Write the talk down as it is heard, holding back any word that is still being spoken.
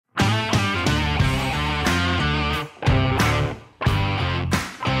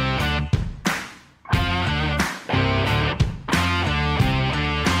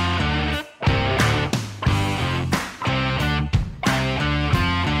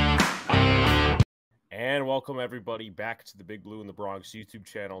Welcome, everybody, back to the Big Blue in the Bronx YouTube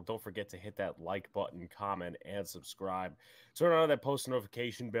channel. Don't forget to hit that like button, comment, and subscribe. Turn on that post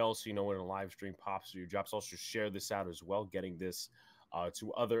notification bell so you know when a live stream pops through your drops. Also, share this out as well, getting this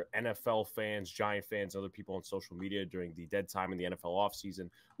to other NFL fans, Giant fans, other people on social media during the dead time in the NFL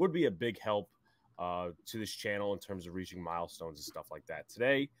offseason would be a big help to this channel in terms of reaching milestones and stuff like that.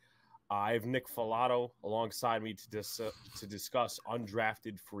 Today, I have Nick Falato alongside me to discuss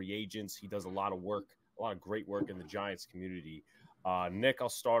undrafted free agents. He does a lot of work, a lot of great work in the Giants community. Nick, I'll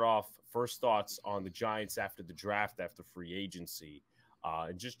start off. First thoughts on the Giants after the draft, after free agency,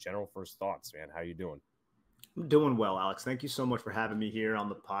 and just general first thoughts, man. How you doing? I'm doing well, Alex. Thank you so much for having me here on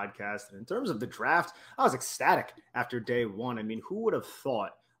the podcast. And in terms of the draft, I was ecstatic after day one. I mean, who would have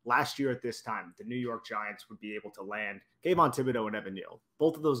thought last year at this time the New York Giants would be able to land Kayvon Thibodeau and Evan Neal?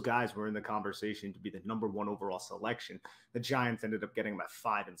 Both of those guys were in the conversation to be the #1 overall selection. The Giants ended up getting them at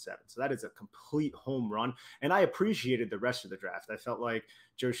 5 and 7. So that is a complete home run. And I appreciated the rest of the draft. I felt like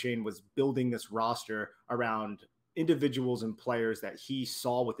Joe Schoen was building this roster around individuals and players that he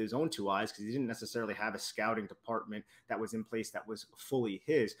saw with his own two eyes, because he didn't necessarily have a scouting department that was in place that was fully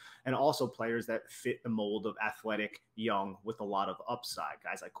his, and also players that fit the mold of athletic, young, with a lot of upside.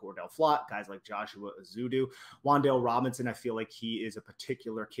 Guys like Cordell Flott, guys like Joshua Ezeudu, Wan'Dale Robinson. I feel like he is a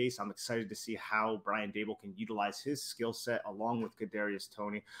particular case. I'm excited to see how Brian Daboll can utilize his skill set along with Kadarius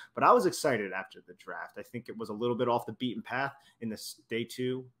Toney. But I was excited after the draft. I think it was a little bit off the beaten path in this day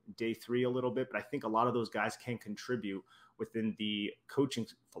 2, day 3 a little bit, but I think a lot of those guys can contribute within the coaching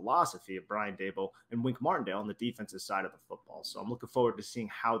philosophy of Brian Daboll and Wink Martindale on the defensive side of the football. So I'm looking forward to seeing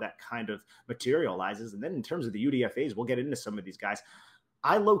how that kind of materializes. And then in terms of the UDFAs, we'll get into some of these guys.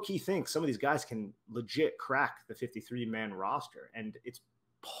 I low-key think some of these guys can legit crack the 53-man roster, and it's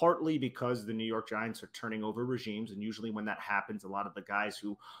partly because the New York Giants are turning over regimes. And usually when that happens, a lot of the guys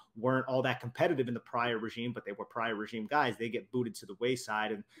who weren't all that competitive in the prior regime, but they were prior regime guys, they get booted to the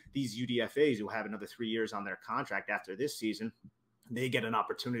wayside. And these UDFAs who have another 3 years on their contract after this season, they get an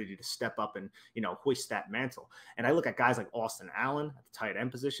opportunity to step up and, hoist that mantle. And I look at guys like Austin Allen at the tight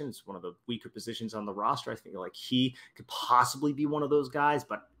end position. It's one of the weaker positions on the roster. I think like he could possibly be one of those guys,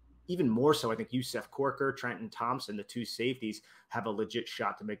 but even more so, I think Yusef Corker, Trenton Thompson, the two safeties, have a legit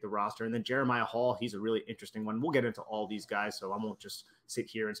shot to make the roster. And then Jeremiah Hall, he's a really interesting one. We'll get into all these guys, so I won't just sit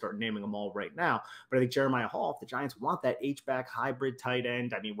here and start naming them all right now. But I think Jeremiah Hall, if the Giants want that H-back hybrid tight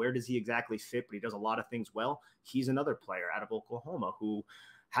end, I mean, where does he exactly fit? But he does a lot of things well. He's another player out of Oklahoma who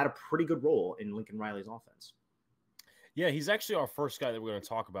had a pretty good role in Lincoln Riley's offense. Yeah, he's actually our first guy that we're going to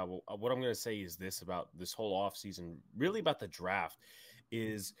talk about. But what I'm going to say is this about this whole offseason, really about the draft,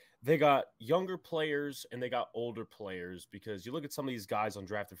 is they got younger players and they got older players, because you look at some of these guys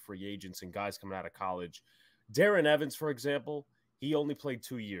undrafted free agents and guys coming out of college. Darren Evans, for example, he only played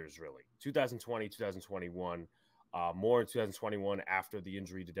 2 years, really, 2020, 2021. More in 2021 after the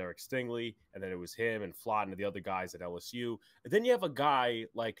injury to Derek Stingley, and then it was him and Flott and the other guys at LSU. And then you have a guy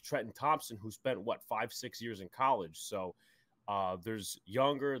like Trenton Thompson who spent, 5-6 years in college. So there's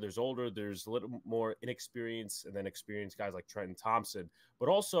younger, there's older, there's a little more inexperienced, and then experienced guys like Trenton Thompson. But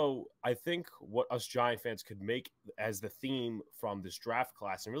also, I think what us Giant fans could make as the theme from this draft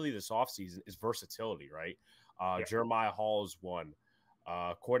class and really this offseason is versatility, right? Yeah. Jeremiah Hall is one.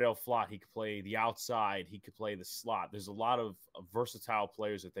 Cordell Flott, he could play the outside, he could play the slot. There's a lot of versatile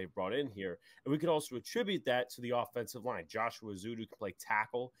players that they've brought in here. And we could also attribute that to the offensive line. Joshua Ezeudu can play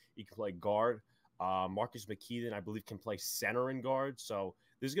tackle, he can play guard. Marcus McKeithen, I believe, can play center and guard. So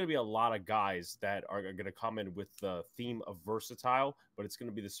there's going to be a lot of guys that are going to come in with the theme of versatile, but it's going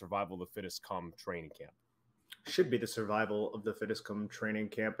to be the survival of the fittest come training camp. Should be the survival of the fittest come training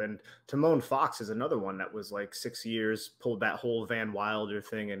camp. And Timon Fox is another one that was like 6 years, pulled that whole Van Wilder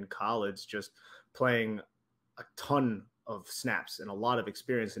thing in college, just playing a ton of snaps and a lot of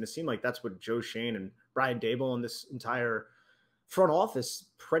experience. And it seemed like that's what Joe Schoen and Brian Daboll and this entire front office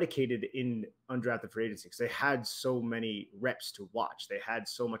predicated in undrafted free agency, because they had so many reps to watch. They had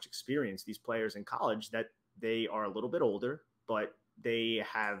so much experience, these players in college, that they are a little bit older, but they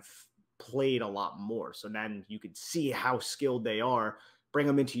have played a lot more. So then you could see how skilled they are, bring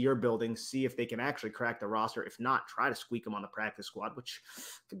them into your building, see if they can actually crack the roster. If not, try to squeak them on the practice squad, which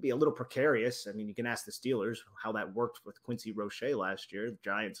could be a little precarious. I mean, you can ask the Steelers how that worked with Quincy Roche last year. The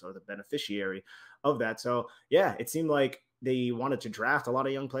Giants are the beneficiary of that. So yeah, it seemed like they wanted to draft a lot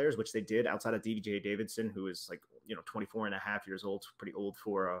of young players, which they did, outside of DJ Davidson, who is 24 and a half years old, pretty old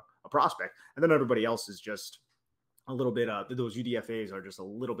for a prospect. And then everybody else is just a little bit, those UDFAs are just a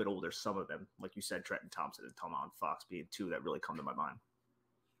little bit older, some of them. Like you said, Trenton Thompson and Timon Fox being two that really come to my mind.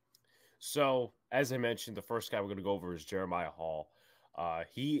 So, as I mentioned, the first guy we're going to go over is Jeremiah Hall.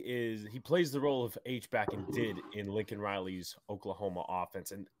 He plays the role of H-back and did in Lincoln Riley's Oklahoma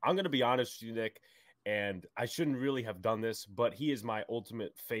offense. And I'm going to be honest with you, Nick, and I shouldn't really have done this, but he is my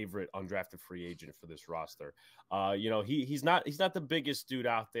ultimate favorite undrafted free agent for this roster. He's not the biggest dude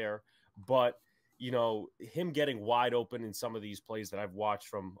out there, but him getting wide open in some of these plays that I've watched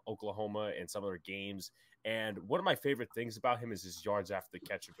from Oklahoma and some of their games. And one of my favorite things about him is his yards after the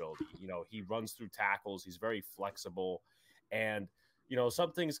catch ability. He runs through tackles. He's very flexible, and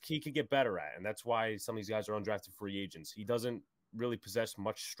some things he could get better at, and that's why some of these guys are undrafted free agents. He doesn't really possess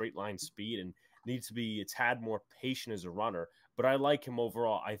much straight line speed and needs to be a tad more patient as a runner. But I like him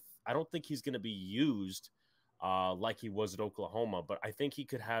overall. I don't think he's going to be used like he was at Oklahoma, but I think he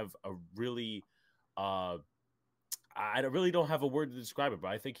could have a really I really don't have a word to describe it, but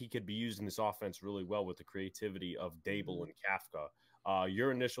I think he could be used in this offense really well with the creativity of Dable and Kafka.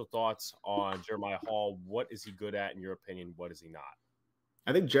 Your initial thoughts on Jeremiah Hall? What is he good at, in your opinion? What is he not?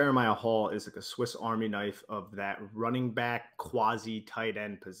 I think Jeremiah Hall is like a Swiss Army knife of that running back quasi tight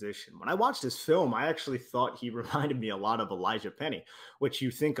end position. When I watched this film, I actually thought he reminded me a lot of Elijah Penny, which you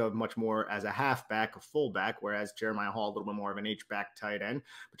think of much more as a halfback, a fullback, whereas Jeremiah Hall a little bit more of an H-back tight end.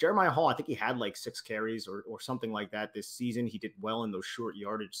 But Jeremiah Hall, I think he had like 6 carries or something like that this season. He did well in those short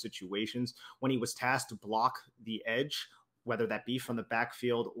yardage situations. When he was tasked to block the edge, whether that be from the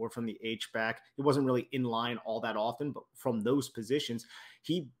backfield or from the H-back, he wasn't really in line all that often, but from those positions,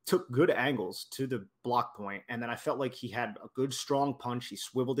 he took good angles to the block point. And then I felt like he had a good, strong punch. He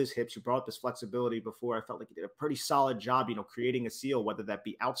swiveled his hips. He brought up his flexibility before. I felt like he did a pretty solid job, creating a seal, whether that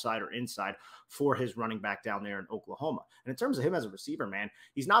be outside or inside, for his running back down there in Oklahoma. And in terms of him as a receiver, man,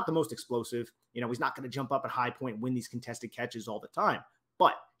 he's not the most explosive. He's not going to jump up at high point, win these contested catches all the time.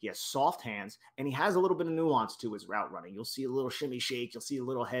 But he has soft hands, and he has a little bit of nuance to his route running. You'll see a little shimmy shake. You'll see a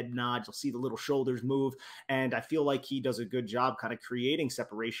little head nod. You'll see the little shoulders move. And I feel like he does a good job kind of creating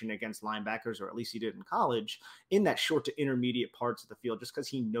separation against linebackers, or at least he did in college, in that short to intermediate parts of the field, just because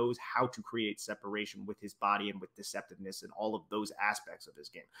he knows how to create separation with his body and with deceptiveness and all of those aspects of his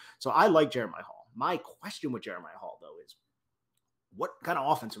game. So I like Jeremiah Hall. My question with Jeremiah Hall, though, is what kind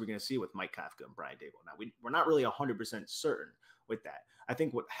of offense are we going to see with Mike Kafka and Brian Dable? Now, we're not really 100% certain with that. I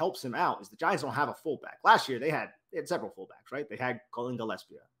think what helps him out is the Giants don't have a fullback. Last year, they had several fullbacks, right? They had Colin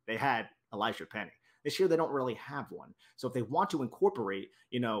Gillespie. They had Elijah Penny. This year, they don't really have one. So if they want to incorporate,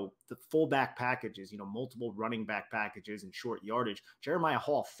 the fullback packages, multiple running back packages and short yardage, Jeremiah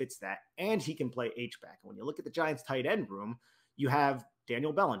Hall fits that, and he can play H-back. And when you look at the Giants tight end room, you have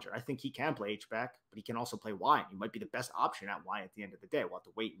Daniel Bellinger. I think he can play H-back, but he can also play Y. He might be the best option at Y at the end of the day. We'll have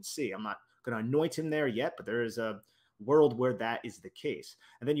to wait and see. I'm not going to anoint him there yet, but there is a world where that is the case.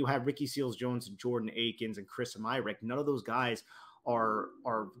 And then you have Ricky Seals-Jones and Jordan Akins and Chris Myrick. None of those guys are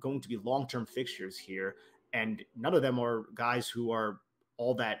going to be long-term fixtures here, and none of them are guys who are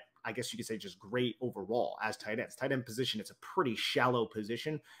all that, I guess you could say, just great overall as tight ends. Tight end position, it's a pretty shallow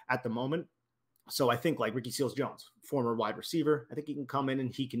position at the moment. So I think like Ricky Seals-Jones, former wide receiver, I think he can come in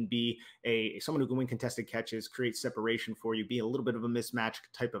and he can be someone who can win contested catches, create separation for you, be a little bit of a mismatch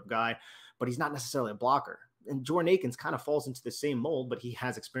type of guy, but he's not necessarily a blocker. And Jordan Akins kind of falls into the same mold, but he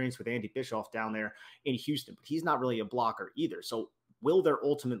has experience with Andy Bischoff down there in Houston, but he's not really a blocker either. So will there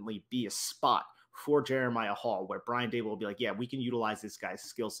ultimately be a spot for Jeremiah Hall where Brian Dable will be like, yeah, we can utilize this guy's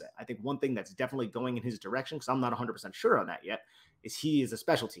skill set? I think one thing that's definitely going in his direction, because I'm not 100% sure on that yet, is he is a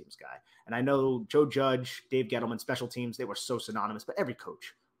special teams guy. And I know Joe Judge, Dave Gettleman, special teams, they were so synonymous, but every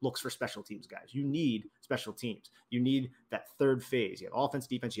coach looks for special teams guys. You need special teams. You need that third phase. You have offense,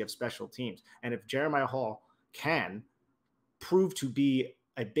 defense, you have special teams. And if Jeremiah Hall can prove to be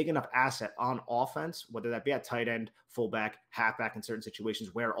a big enough asset on offense, whether that be at tight end, fullback, halfback in certain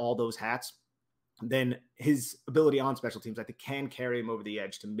situations, wear all those hats, then his ability on special teams, I think, can carry him over the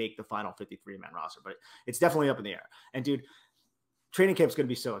edge to make the final 53-man roster. But it's definitely up in the air. And dude, training camp is going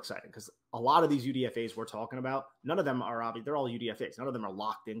to be so exciting because a lot of these UDFAs we're talking about, none of them are obvious. They're all UDFAs. None of them are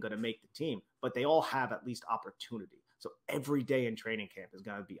locked in, going to make the team, but they all have at least opportunity. So every day in training camp is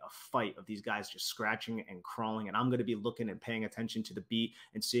going to be a fight of these guys just scratching and crawling. And I'm going to be looking and paying attention to the beat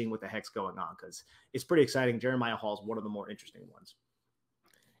and seeing what the heck's going on because it's pretty exciting. Jeremiah Hall is one of the more interesting ones.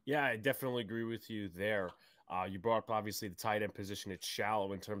 Yeah, I definitely agree with you there. You brought up, obviously, the tight end position. It's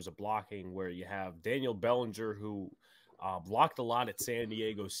shallow in terms of blocking, where you have Daniel Bellinger, who Blocked a lot at San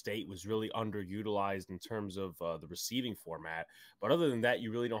Diego State, was really underutilized in terms of the receiving format. But other than that,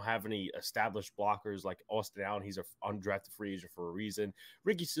 you really don't have any established blockers like Austin Allen. He's an undrafted free agent for a reason.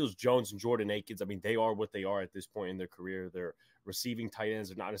 Ricky Seals-Jones and Jordan Akins, I mean, they are what they are at this point in their career. They're receiving tight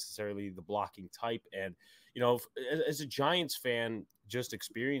ends are not necessarily the blocking type. And, you know, as a Giants fan, just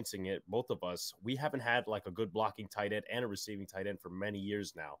experiencing it, both of us, we haven't had like a good blocking tight end and a receiving tight end for many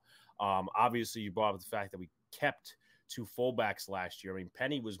years now. Obviously, you brought up the fact that we kept two fullbacks last year. I mean,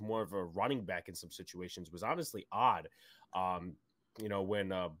 Penny was more of a running back in some situations. It was honestly odd, you know,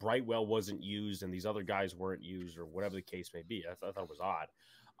 when Brightwell wasn't used and these other guys weren't used or whatever the case may be. I thought it was odd.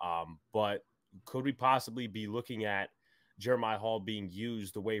 But could we possibly be looking at Jeremiah Hall being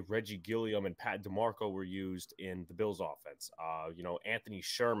used the way Reggie Gilliam and Pat DeMarco were used in the Bills offense? You know, Anthony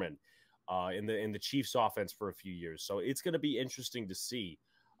Sherman in the Chiefs offense for a few years. So it's going to be interesting to see.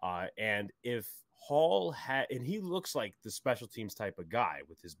 And if Hall and he looks like the special teams type of guy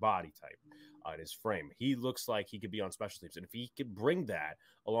with his body type and his frame. He looks like he could be on special teams. And if he could bring that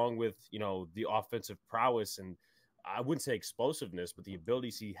along with, you know, the offensive prowess and I wouldn't say explosiveness, but the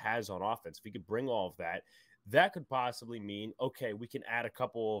abilities he has on offense, if he could bring all of that, that could possibly mean, okay, we can add a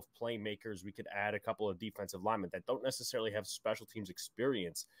couple of playmakers. We could add a couple of defensive linemen that don't necessarily have special teams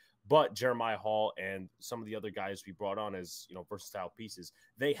experience, but Jeremiah Hall and some of the other guys we brought on as, you know, versatile pieces,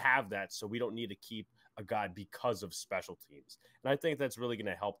 they have that. So we don't need to keep a guy because of special teams. And I think that's really going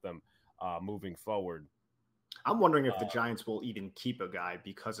to help them moving forward. I'm wondering if the Giants will even keep a guy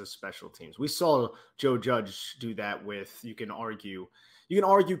because of special teams. We saw Joe Judge do that with, you can argue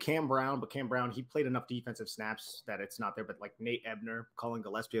Cam Brown, but Cam Brown, he played enough defensive snaps that it's not there. But like Nate Ebner, Cullen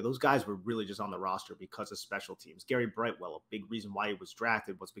Gillespie, those guys were really just on the roster because of special teams. Gary Brightwell, a big reason why he was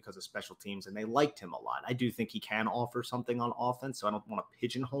drafted was because of special teams, and they liked him a lot. I do think he can offer something on offense, so I don't want to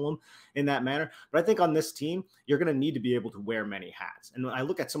pigeonhole him in that manner. But I think on this team, you're going to need to be able to wear many hats. And when I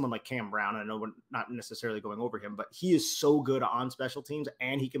look at someone like Cam Brown, I know we're not necessarily going over him, but he is so good on special teams,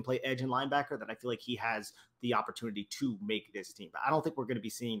 and he can play edge and linebacker that I feel like he has the opportunity to make this team. But I don't think we're going to be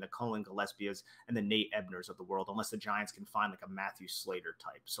seeing the Cullen Gillespies and the Nate Ebners of the world unless the Giants can find like a Matthew Slater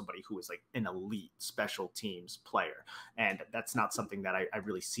type, somebody who is like an elite special teams player. And that's not something that I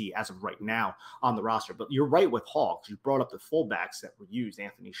really see as of right now on the roster. But you're right with Hall, because you brought up the fullbacks that were used,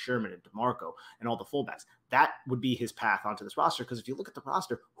 Anthony Sherman and DeMarco and all the fullbacks. That would be his path onto this roster, because if you look at the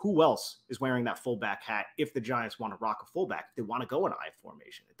roster, who else is wearing that fullback hat if the Giants want to rock a fullback? If they want to go in I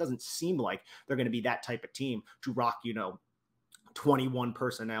formation, it doesn't seem like they're going to be that type of team to rock, you know, 21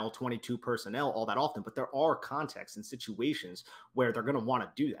 personnel, 22 personnel all that often. But there are contexts and situations where they're going to want to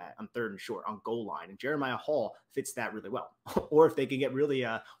do that on third and short, on goal line. And Jeremiah Hall fits that really well. Or if they can get really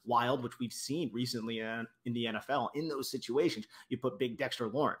wild, which we've seen recently in the NFL, in those situations, you put big Dexter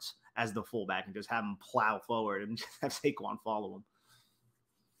Lawrence as the fullback and just have him plow forward and just have Saquon follow him.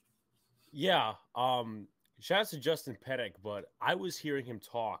 Yeah. Shout out to Justin Pettick, but I was hearing him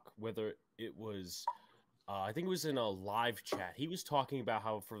talk, whether it was I think it was in a live chat. He was talking about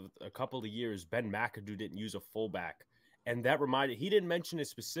how for a couple of years, Ben McAdoo didn't use a fullback. And that reminded, he didn't mention it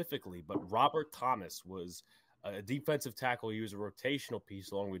specifically, but Robert Thomas was a defensive tackle. He was a rotational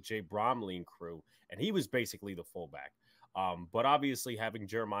piece along with Jay Bromley and crew. And he was basically the fullback. But obviously having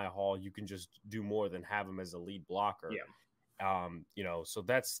Jeremiah Hall, you can just do more than have him as a lead blocker. Yeah. You know, so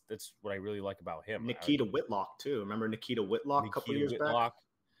that's what I really like about him. Nikita Whitlock too. Remember Nikita Whitlock a couple years back?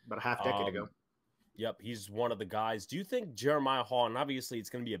 About a half decade ago. Yep, he's one of the guys. Do you think Jeremiah Hall, and obviously it's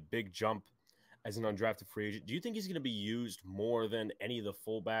going to be a big jump as an undrafted free agent, do you think he's going to be used more than any of the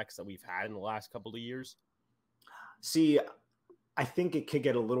fullbacks that we've had in the last couple of years? See, I think it could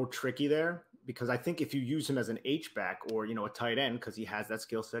get a little tricky there, because I think if you use him as an H-back or, you know, a tight end, because he has that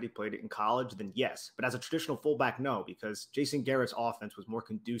skill set, he played it in college, then yes. But as a traditional fullback, no, because Jason Garrett's offense was more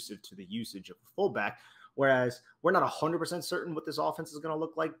conducive to the usage of a fullback. Whereas we're not 100% certain what this offense is going to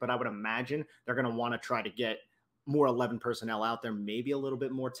look like, but I would imagine they're going to want to try to get more 11 personnel out there, maybe a little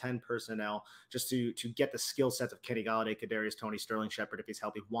bit more 10 personnel, just to get the skill sets of Kenny Golladay, Kadarius Toney, Sterling Shepard, if he's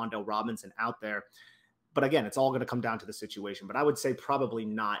healthy, Wan'Dale Robinson out there. But again, it's all going to come down to the situation. But I would say probably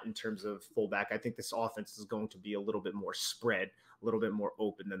not in terms of fullback. I think this offense is going to be a little bit more spread, a little bit more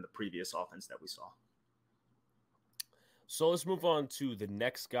open than the previous offense that we saw. So let's move on to the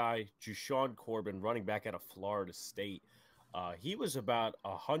next guy, Jushaun Corbin, running back out of Florida State. He was about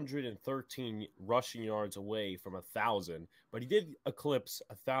 113 rushing yards away from 1,000, but he did eclipse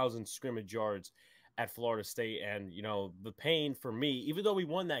 1,000 scrimmage yards at Florida State. And, you know, the pain for me, even though we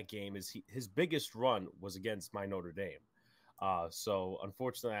won that game, is his biggest run was against my Notre Dame. So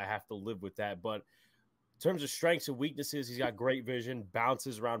unfortunately, I have to live with that. But terms of strengths and weaknesses, he's got great vision,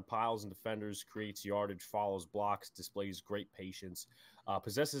 bounces around piles and defenders, creates yardage, follows blocks, displays great patience,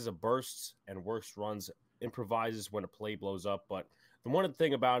 possesses a bursts and works runs, improvises when a play blows up. But the one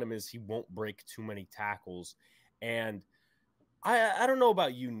thing about him is he won't break too many tackles. And I don't know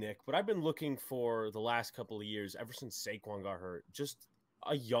about you, Nick, but I've been looking for the last couple of years, ever since Saquon got hurt, just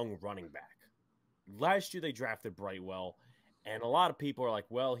a young running back. Last year they drafted Brightwell, and a lot of people are like,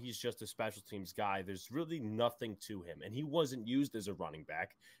 well, he's just a special teams guy. There's really nothing to him. And he wasn't used as a running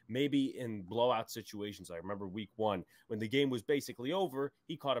back, maybe in blowout situations. I remember week 1 when the game was basically over,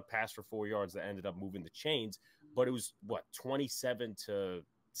 he caught a pass for 4 yards that ended up moving the chains, but it was 27-6,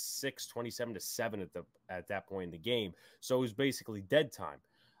 27-7 at that point in the game. So it was basically dead time.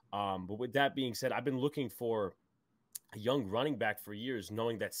 But with that being said, I've been looking for a young running back for years,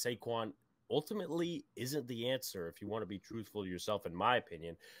 knowing that Saquon ultimately isn't the answer if you want to be truthful to yourself, in my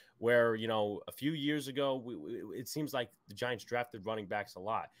opinion, where, a few years ago, it seems like the Giants drafted running backs a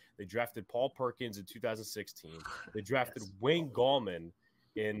lot. They drafted Paul Perkins in 2016. They drafted Wayne Gallman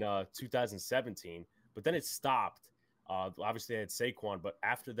in 2017, but then it stopped. Obviously, they had Saquon, but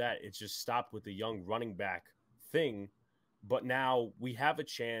after that, it just stopped with the young running back thing. But now we have a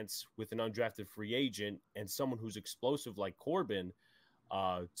chance with an undrafted free agent and someone who's explosive like Corbin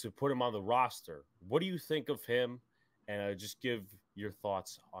to put him on the roster. What do you think of him? And just give your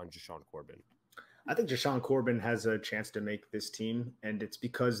thoughts on Jashaun Corbin. I think Jashaun Corbin has a chance to make this team, and it's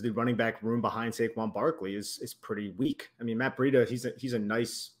because the running back room behind Saquon Barkley is pretty weak. I mean, Matt Breida, he's a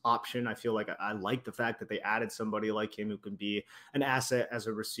nice option. I feel like I like the fact that they added somebody like him who can be an asset as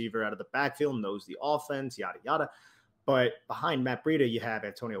a receiver out of the backfield, knows the offense, yada, yada. But behind Matt Breida, you have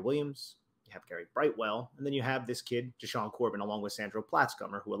Antonio Williams, you have Gary Brightwell, and then you have this kid, Jashaun Corbin, along with Sandro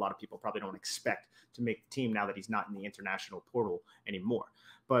Platzgummer, who a lot of people probably don't expect to make the team now that he's not in the international portal anymore.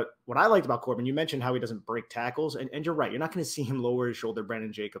 But what I liked about Corbin, you mentioned how he doesn't break tackles, and you're right. You're not going to see him lower his shoulder,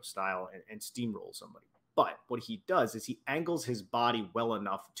 Brandon Jacobs style, and steamroll somebody. But what he does is he angles his body well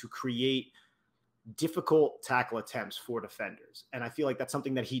enough to create difficult tackle attempts for defenders. And I feel like that's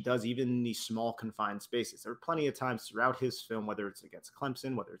something that he does even in these small confined spaces. There are plenty of times throughout his film, whether it's against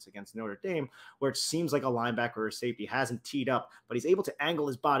Clemson, whether it's against Notre Dame, where it seems like a linebacker or a safety hasn't teed up, but he's able to angle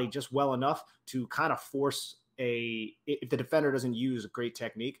his body just well enough to kind of force if the defender doesn't use a great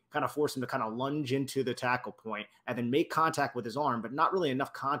technique, kind of force him to kind of lunge into the tackle point and then make contact with his arm, but not really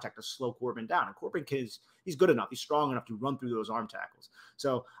enough contact to slow Corbin down. And Corbin he's good enough. He's strong enough to run through those arm tackles.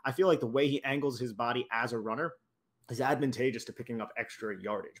 So I feel like the way he angles his body as a runner is advantageous to picking up extra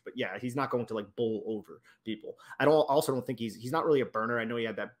yardage. But yeah, he's not going to like bowl over people. I also don't think he's not really a burner. I know he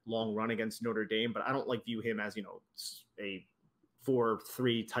had that long run against Notre Dame, but I don't view him as, a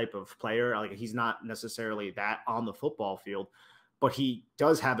 4-3 type of player. Like, he's not necessarily that on the football field, but he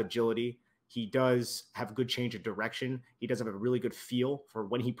does have agility. He does have a good change of direction. He does have a really good feel for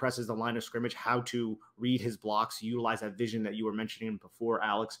when he presses the line of scrimmage, how to read his blocks, utilize that vision that you were mentioning before,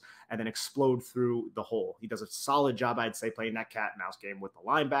 Alex, and then explode through the hole. He does a solid job, I'd say, playing that cat and mouse game with the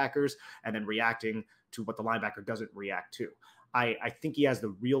linebackers and then reacting to what the linebacker doesn't react to. I think he has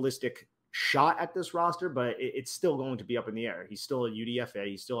the realistic shot at this roster, but it's still going to be up in the air. He's still a UDFA.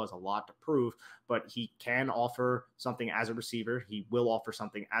 He still has a lot to prove, but he can offer something as a receiver. He will offer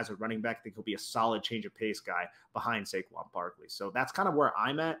something as a running back. I think he'll be a solid change of pace guy behind Saquon Barkley. So that's kind of where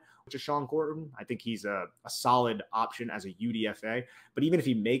I'm at with Jashaun Corbin. I think he's a solid option as a UDFA, but even if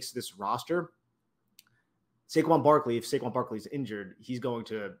he makes this roster, if Saquon Barkley's injured, he's going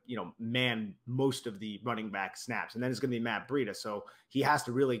to, man most of the running back snaps. And then it's going to be Matt Breida. So he has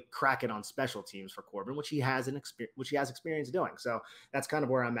to really crack it on special teams for Corbin, which he has experience doing. So that's kind of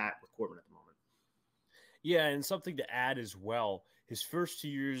where I'm at with Corbin at the moment. Yeah, and something to add as well, his first 2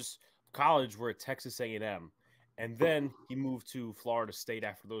 years of college were at Texas A&M. And then he moved to Florida State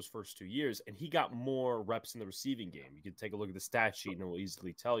after those first 2 years, and he got more reps in the receiving game. You can take a look at the stat sheet, and it will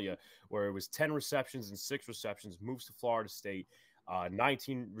easily tell you where it was 10 receptions and 6 receptions, moves to Florida State,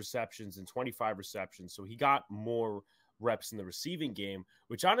 19 receptions and 25 receptions. So he got more reps in the receiving game,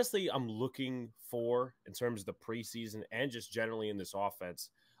 which honestly I'm looking for in terms of the preseason and just generally in this offense.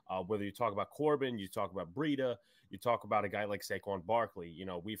 Whether you talk about Corbin, you talk about Breida, you talk about a guy like Saquon Barkley.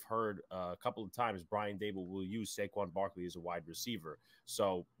 We've heard a couple of times Brian Dable will use Saquon Barkley as a wide receiver.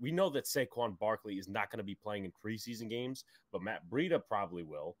 So we know that Saquon Barkley is not going to be playing in preseason games, but Matt Breida probably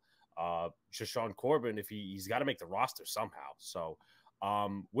will. Jashaun Corbin, if he's got to make the roster somehow. So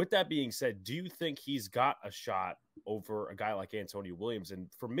with that being said, do you think he's got a shot over a guy like Antonio Williams? And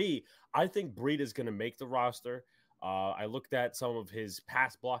for me, I think Breida is going to make the roster. I looked at some of his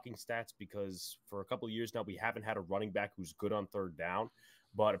pass blocking stats because for a couple of years now, we haven't had a running back who's good on third down,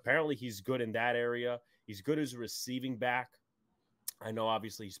 but apparently he's good in that area. He's good as a receiving back. I know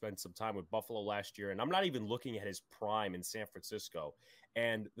obviously he spent some time with Buffalo last year, and I'm not even looking at his prime in San Francisco.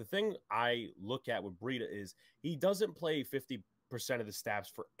 And the thing I look at with Breida is he doesn't play 50% of the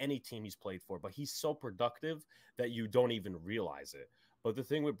snaps for any team he's played for, but he's so productive that you don't even realize it. But the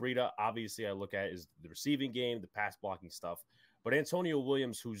thing with Breida, obviously, I look at is the receiving game, the pass blocking stuff. But Antonio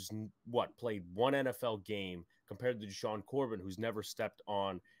Williams, who's played one NFL game compared to Deshaun Corbin, who's never stepped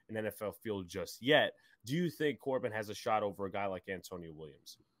on an NFL field just yet. Do you think Corbin has a shot over a guy like Antonio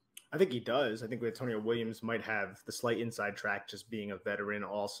Williams? I think he does. I think Antonio Williams might have the slight inside track just being a veteran.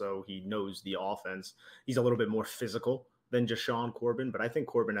 Also, he knows the offense. He's a little bit more physical than Deshaun Corbin, but I think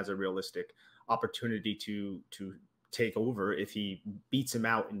Corbin has a realistic opportunity to take over if he beats him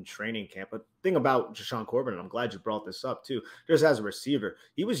out in training camp. But the thing about Deshaun Corbin, and I'm glad you brought this up too, just as a receiver,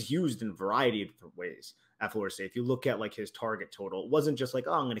 he was used in a variety of different ways at Florida State. If you look at like his target total, it wasn't just like,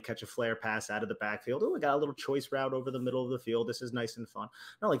 oh, I'm going to catch a flare pass out of the backfield. Oh, I got a little choice route over the middle of the field. This is nice and fun.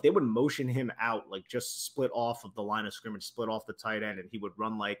 No, like they would motion him out, like just split off of the line of scrimmage, split off the tight end, and he would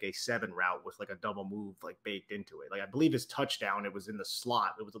run like a 7 route with like a double move like baked into it. Like I believe his touchdown, it was in the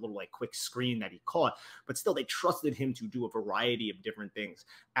slot. It was a little like quick screen that he caught, but still they trusted him to do a variety of different things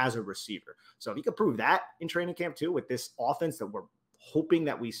as a receiver. So if he could prove that in training camp too, with this offense that we're hoping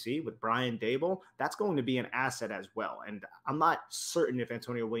that we see with Brian Daboll, that's going to be an asset as well. And I'm not certain if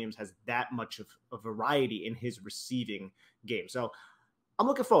Antonio Williams has that much of a variety in his receiving game. So I'm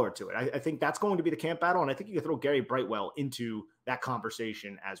looking forward to it. I think that's going to be the camp battle. And I think you can throw Gary Brightwell into that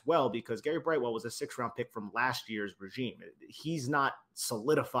conversation as well, because Gary Brightwell was a 6th-round pick from last year's regime. He's not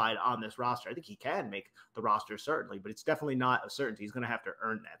solidified on this roster. I think he can make the roster, certainly, but it's definitely not a certainty. He's going to have to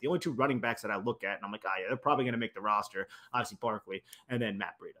earn that. The only 2 running backs that I look at, and I'm like, yeah, they're probably going to make the roster, obviously Barkley and then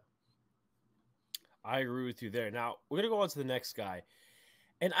Matt Breida. I agree with you there. Now, we're going to go on to the next guy.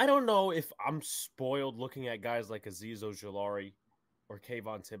 And I don't know if I'm spoiled looking at guys like Azeez Ojulari or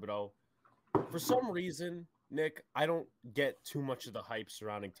Kayvon Thibodeau. For some reason, Nick, I don't get too much of the hype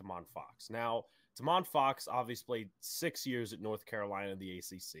surrounding Tamon Fox. Now, Tamon Fox obviously played 6 years at North Carolina in the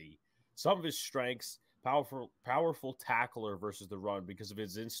ACC. Some of his strengths, powerful tackler versus the run. Because of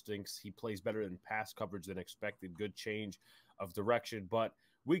his instincts, he plays better in pass coverage than expected. Good change of direction. But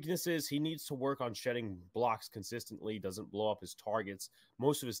weaknesses, he needs to work on shedding blocks consistently, doesn't blow up his targets.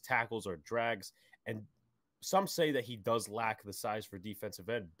 Most of his tackles are drags. And some say that he does lack the size for defensive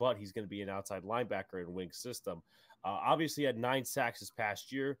end, but he's going to be an outside linebacker in wing system. Obviously, he had 9 sacks this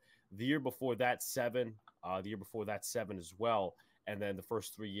past year. The year before that, 7. The year before that, 7 as well. And then the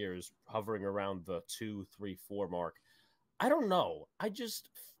first 3 years hovering around the 2, 3, 4 mark. I don't know. I just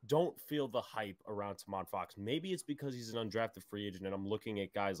don't feel the hype around Tamon Fox. Maybe it's because he's an undrafted free agent, and I'm looking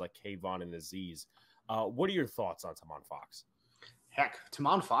at guys like Kayvon and Azeez. What are your thoughts on Tamon Fox? Heck,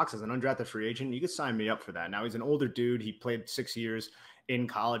 Tamon Fox is an undrafted free agent. You could sign me up for that. Now, he's an older dude. He played 6 years in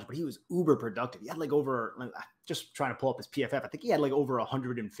college, but he was uber productive. He had like over, just trying to pull up his PFF, I think he had like over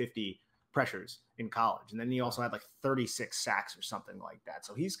 150 pressures in college. And then he also had like 36 sacks or something like that.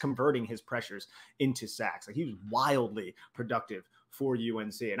 So he's converting his pressures into sacks. Like he was wildly productive for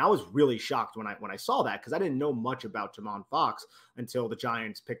UNC. And I was really shocked when I saw that, because I didn't know much about Tamon Fox until the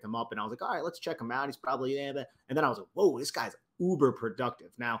Giants picked him up. And I was like, all right, let's check him out. He's probably there. And then I was like, whoa, this guy's uber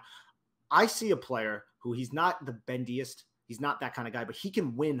productive. Now, I see a player who he's not the bendiest. He's not that kind of guy, but he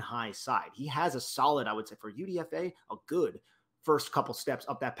can win high side. He has a solid, I would say, for UDFA, a good first couple steps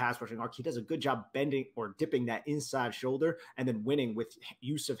up that pass rushing arc. He does a good job bending or dipping that inside shoulder and then winning with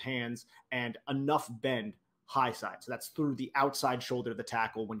use of hands and enough bend high side. So that's through the outside shoulder of the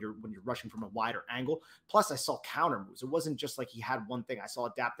tackle when you're rushing from a wider angle. Plus, I saw counter moves. It wasn't just like he had one thing. I saw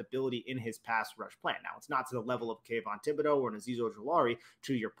adaptability in his pass rush plan. Now, it's not to the level of Kayvon Thibodeau or Azeez Ojulari,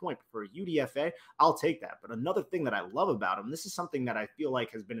 to your point. But for UDFA, I'll take that. But another thing that I love about him, this is something that I feel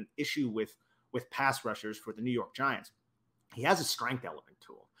like has been an issue with pass rushers for the New York Giants. He has a strength element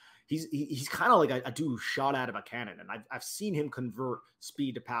to him. He's kind of like a dude shot out of a cannon, and I've seen him convert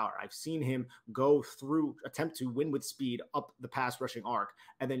speed to power. I've seen him go through, attempt to win with speed up the pass rushing arc,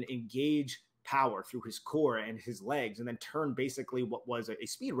 and then engage power through his core and his legs, and then turn basically what was a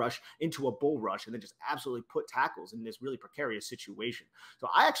speed rush into a bull rush, and then just absolutely put tackles in this really precarious situation. So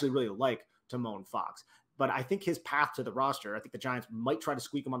I actually really like Tamon Fox. But I think his path to the roster, I think the Giants might try to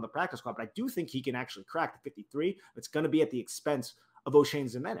squeak him on the practice squad, but I do think he can actually crack the 53. It's going to be at the expense of O'Shane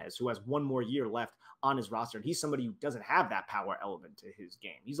Ximenez, who has one more year left on his roster. And he's somebody who doesn't have that power element to his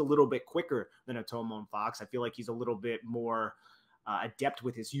game. He's a little bit quicker than a Tamon Fox. I feel like he's a little bit more adept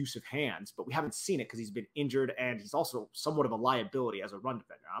with his use of hands, but we haven't seen it because he's been injured and he's also somewhat of a liability as a run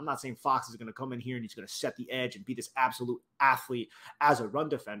defender. I'm not saying Fox is going to come in here and he's going to set the edge and be this absolute athlete as a run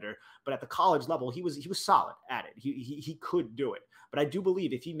defender, but at the college level, he was solid at it. He could do it. But I do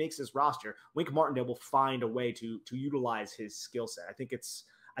believe if he makes this roster, Wink Martindale will find a way to utilize his skill set. I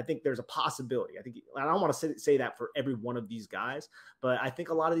think there's a possibility. I don't want to say that for every one of these guys, but I think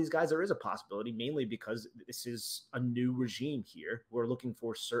a lot of these guys, there is a possibility, mainly because this is a new regime here. We're looking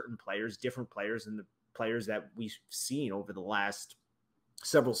for certain players, different players than the players that we've seen over the last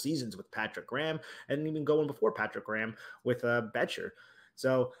several seasons with Patrick Graham, and even going before Patrick Graham with Betcher.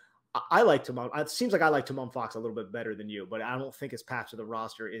 So I like Timon. It seems like I like Timon Fox a little bit better than you, but I don't think his path to the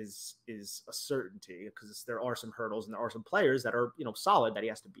roster is a certainty because there are some hurdles and there are some players that are solid that he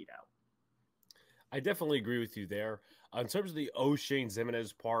has to beat out. I definitely agree with you there. In terms of the O'Shane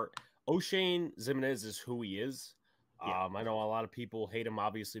Ximines part, O'Shane Ximines is who he is. Yeah. I know a lot of people hate him,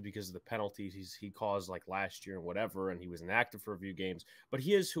 obviously, because of the penalties he caused like last year and whatever, and he was inactive for a few games. But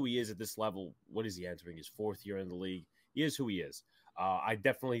he is who he is at this level. What is he entering? His 4th year in the league. He is who he is. I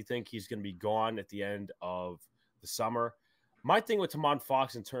definitely think he's going to be gone at the end of the summer. My thing with Timon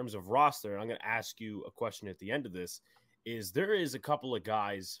Fox in terms of roster, and I'm going to ask you a question at the end of this, is there is a couple of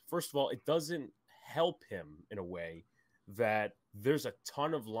guys. First of all, it doesn't help him in a way that there's a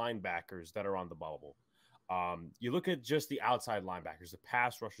ton of linebackers that are on the bubble. You look at just the outside linebackers, the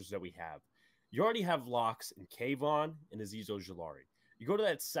pass rushers that we have. You already have locks in Kayvon and Azeez Ojulari. You go to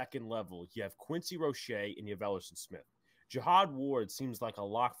that second level, you have Quincy Roche and you have Ellerson Smith. Jihad Ward seems like a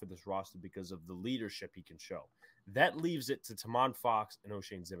lock for this roster because of the leadership he can show. That leaves it to Timon Fox and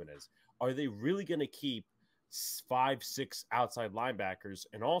O'Shane Ximines. Are they really going to keep 5-6 outside linebackers?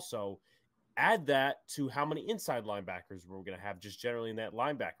 And also add that to how many inside linebackers we're going to have just generally in that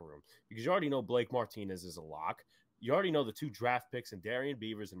linebacker room. Because you already know Blake Martinez is a lock. You already know the 2 draft picks and Darian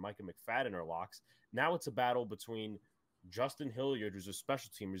Beavers and Micah McFadden are locks. Now it's a battle between Justin Hilliard, who's a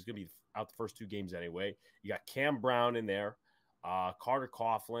special teamer. He's going to be out the first 2 games anyway. You got Cam Brown in there, Carter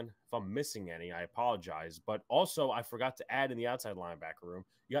Coughlin. If I'm missing any, I apologize. But also, I forgot to add in the outside linebacker room,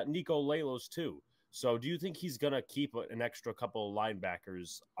 you got Nico Lalos too. So do you think he's going to keep an extra couple of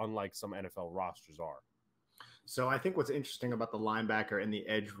linebackers, unlike some NFL rosters are? So I think what's interesting about the linebacker in the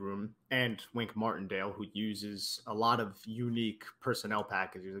edge room and Wink Martindale, who uses a lot of unique personnel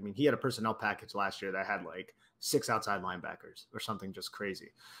packages. I mean, he had a personnel package last year that had like 6 outside linebackers or something just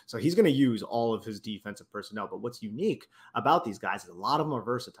crazy. So he's going to use all of his defensive personnel. But what's unique about these guys is a lot of them are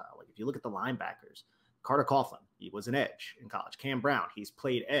versatile. Like if you look at the linebackers, Carter Coughlin, he was an edge in college. Cam Brown, he's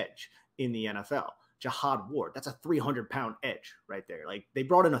played edge in the NFL. Jihad Ward, that's a 300-pound edge right there. Like they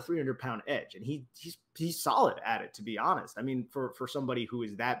brought in a 300-pound edge, and he's solid at it, to be honest. I mean, for somebody who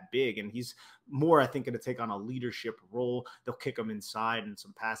is that big, and he's more, I think, going to take on a leadership role. They'll kick him inside in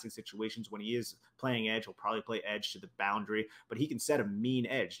some passing situations. When he is playing edge, he'll probably play edge to the boundary, but he can set a mean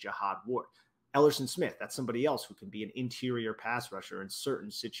edge, Jihad Ward. Ellerson Smith, that's somebody else who can be an interior pass rusher in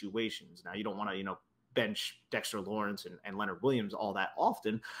certain situations. Now, you don't want to, bench Dexter Lawrence and Leonard Williams all that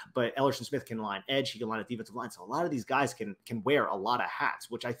often, but Ellerson Smith can line edge, he can line a defensive line. So a lot of these guys can wear a lot of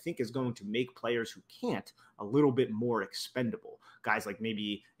hats, which I think is going to make players who can't a little bit more expendable. Guys like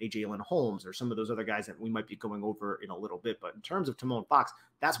maybe a Jalen Holmes or some of those other guys that we might be going over in a little bit. But in terms of Timon Fox,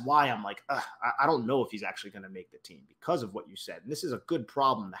 that's why I'm like, I don't know if he's actually going to make the team because of what you said. And this is a good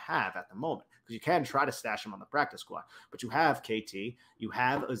problem to have at the moment because you can try to stash him on the practice squad. But you have KT, you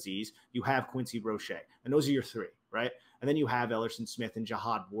have Azeez, you have Quincy Roche, and those are your 3, right? And then you have Ellerson Smith and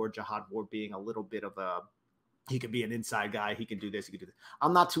Jihad Ward being a little bit of a, he could be an inside guy. He can do this. He can do this.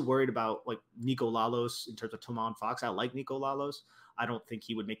 I'm not too worried about like Nico Lalos in terms of Timon Fox. I like Nico Lalos. I don't think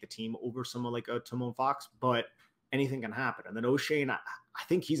he would make the team over someone like a Timon Fox, but anything can happen. And then O'Shane, I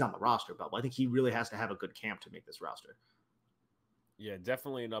think he's on the roster bubble. I think he really has to have a good camp to make this roster. Yeah,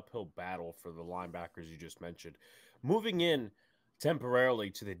 definitely an uphill battle for the linebackers you just mentioned. Moving in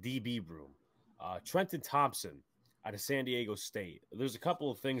temporarily to the DB room, Trenton Thompson out of San Diego State. There's a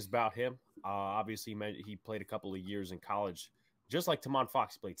couple of things about him. Obviously, he played a couple of years in college. Just like Timon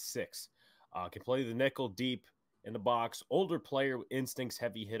Fox, he played 6. Can play the nickel deep in the box. Older player, instincts,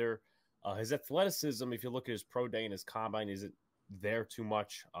 heavy hitter. His athleticism, if you look at his pro day and his combine, isn't there too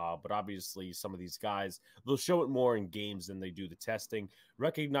much. But obviously, some of these guys, they'll show it more in games than they do the testing.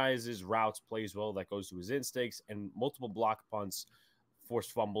 Recognizes routes, plays well. That goes to his instincts. And multiple block punts,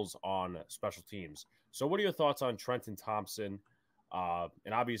 forced fumbles on special teams. So what are your thoughts on Trenton Thompson?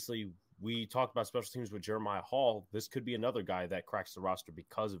 And obviously, we talked about special teams with Jeremiah Hall. This could be another guy that cracks the roster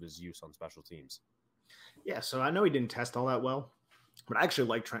because of his use on special teams. Yeah, so I know he didn't test all that well But I actually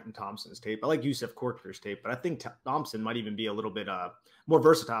like Trenton Thompson's tape. I like Yusuf Corker's tape, but I think Thompson might even be a little bit more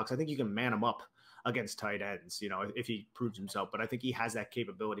versatile because I think you can man him up against tight ends, if he proves himself. But I think he has that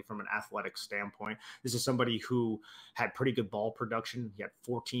capability from an athletic standpoint. This is somebody who had pretty good ball production. He had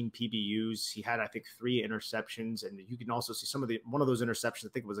 14 PBUs. He had, I think, 3 interceptions. And you can also see one of those interceptions, I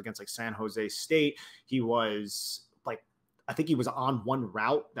think it was against like San Jose State. I think he was on one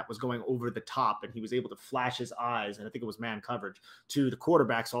route that was going over the top, and he was able to flash his eyes, and I think it was man coverage, to the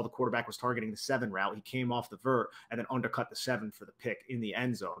quarterback. Saw the quarterback was targeting the 7 route. He came off the vert and then undercut the 7 for the pick in the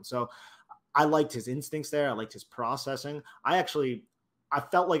end zone. So I liked his instincts there. I liked his processing. I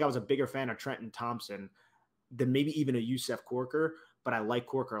felt like I was a bigger fan of Trenton Thompson than maybe even a Yusuf Corker, but I like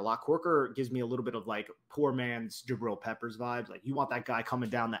Corker a lot. Corker gives me a little bit of like poor man's Jabril Peppers vibes. Like you want that guy coming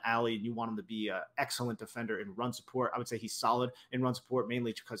down the alley and you want him to be an excellent defender in run support. I would say he's solid in run support,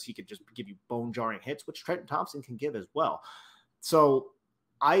 mainly because he could just give you bone-jarring hits, which Trenton Thompson can give as well. So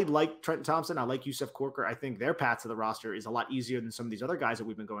I like Trenton Thompson. I like Yusuf Corker. I think their path to the roster is a lot easier than some of these other guys that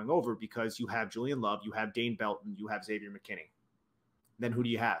we've been going over because you have Julian Love, you have Dane Belton, you have Xavier McKinney. Then who do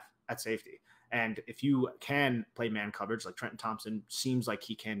you have at safety? And if you can play man coverage like Trenton Thompson seems like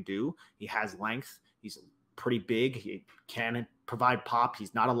he can do, he has length. He's pretty big. He can provide pop.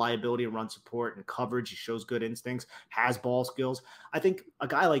 He's not a liability in run support and coverage. He shows good instincts, has ball skills. I think a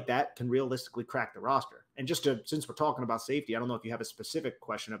guy like that can realistically crack the roster. And since we're talking about safety, I don't know if you have a specific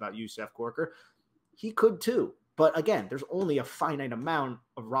question about Yusuf Corker. He could too. But again, there's only a finite amount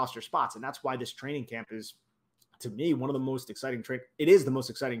of roster spots. And that's why this training camp is, to me, one of the most exciting it is the most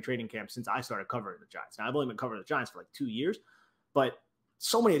exciting training camp since I started covering the Giants. Now, I've only been covering the Giants for like 2 years, but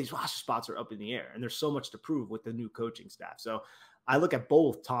so many of these roster spots are up in the air, and there's so much to prove with the new coaching staff. So I look at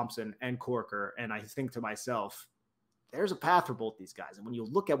both Thompson and Corker, and I think to myself, there's a path for both these guys. And when you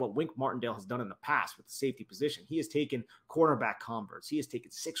look at what Wink Martindale has done in the past with the safety position, he has taken cornerback converts. He has taken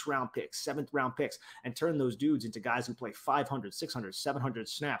 6th-round picks, 7th-round picks, and turned those dudes into guys who play 500, 600, 700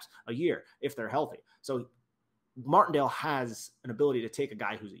 snaps a year if they're healthy. So Martindale has an ability to take a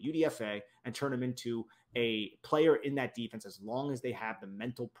guy who's a UDFA and turn him into a player in that defense as long as they have the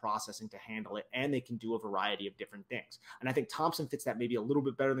mental processing to handle it and they can do a variety of different things. And I think Thompson fits that maybe a little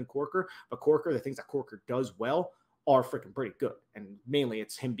bit better than Corker, but Corker, the things that Corker does well are freaking pretty good. And mainly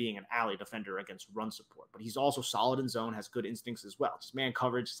it's him being an alley defender against run support, but he's also solid in zone, has good instincts as well. Just man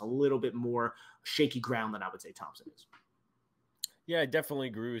coverage is a little bit more shaky ground than I would say Thompson is. Yeah, I definitely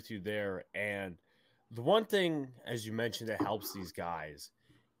agree with you there. And the one thing, as you mentioned, that helps these guys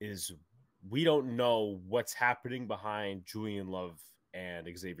is we don't know what's happening behind Julian Love and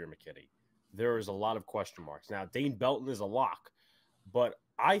Xavier McKinney. There is a lot of question marks. Now, Dane Belton is a lock, but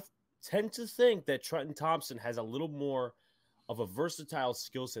I tend to think that Trenton Thompson has a little more of a versatile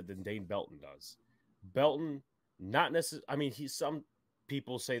skill set than Dane Belton does. Belton, not necessarily, I mean, some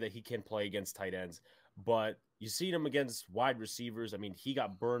people say that he can play against tight ends, but you see him against wide receivers. I mean, he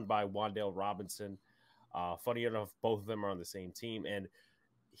got burned by Wan'Dale Robinson. Funny enough, both of them are on the same team. And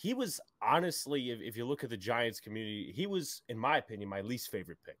he was honestly, if you look at the Giants community, he was, in my opinion, my least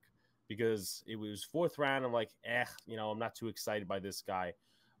favorite pick because it was 4th round. I'm like, I'm not too excited by this guy.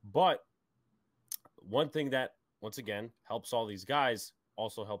 But one thing that, once again, helps all these guys,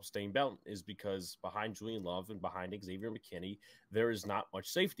 also helps Dane Belton, is because behind Julian Love and behind Xavier McKinney, there is not much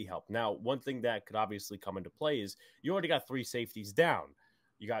safety help. Now, one thing that could obviously come into play is you already got 3 safeties down.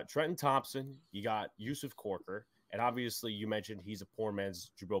 You got Trenton Thompson, you got Yusuf Corker, and obviously you mentioned he's a poor man's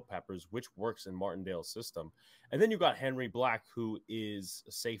Jabril Peppers, which works in Martindale's system. And then you got Henry Black, who is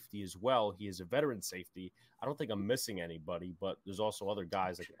a safety as well. He is a veteran safety. I don't think I'm missing anybody, but there's also other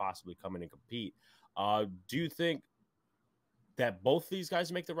guys that could possibly come in and compete. Do you think that both these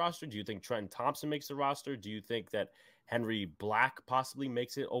guys make the roster? Do you think Trenton Thompson makes the roster? Do you think that Henry Black possibly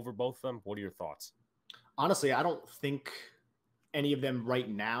makes it over both of them? What are your thoughts? Honestly, I don't think any of them right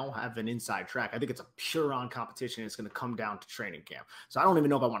now have an inside track. I think it's a pure on competition. It's going to come down to training camp. So I don't even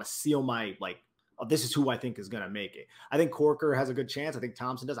know if I want to seal my, this is who I think is going to make it. I think Corker has a good chance. I think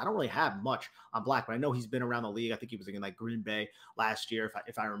Thompson does. I don't really have much on Black, but I know he's been around the league. I think he was in Green Bay last year,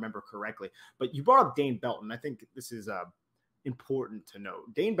 if I remember correctly. But you brought up Dane Belton. I think this is important to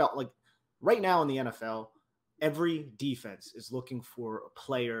note. Dane Belton, right now in the NFL, every defense is looking for a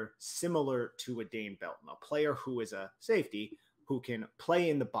player similar to a Dane Belton, a player who is a safety who can play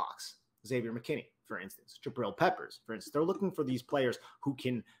in the box. Xavier McKinney, for instance, Jabril Peppers, for instance. They're looking for these players who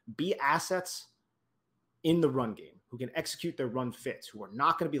can be assets in the run game, who can execute their run fits, who are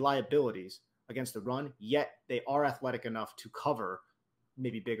not going to be liabilities against the run, yet they are athletic enough to cover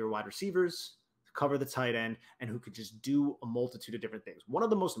maybe bigger wide receivers, to cover the tight end, and who could just do a multitude of different things. One of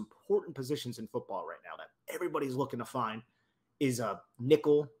the most important positions in football right now that everybody's looking to find is a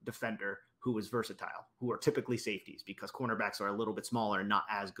nickel defender who is versatile, who are typically safeties because cornerbacks are a little bit smaller and not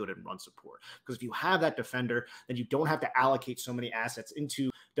as good in run support. Because if you have that defender, then you don't have to allocate so many assets into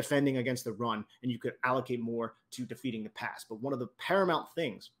defending against the run, and you could allocate more to defeating the pass. But one of the paramount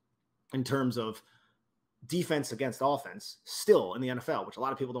things in terms of defense against offense still in the NFL, which a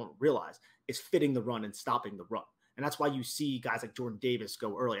lot of people don't realize, is fitting the run and stopping the run. And that's why you see guys like Jordan Davis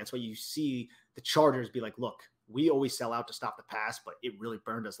go early. That's why you see the Chargers be like, look, we always sell out to stop the pass, but it really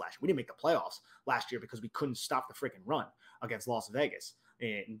burned us last year. We didn't make the playoffs last year because we couldn't stop the freaking run against Las Vegas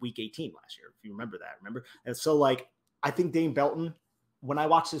in week 18 last year, if you remember that. And so, like, I think Dane Belton, when I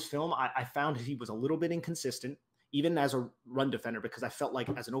watched this film, I found he was a little bit inconsistent, even as a run defender, because I felt like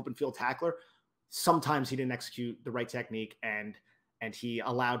as an open field tackler, sometimes he didn't execute the right technique and he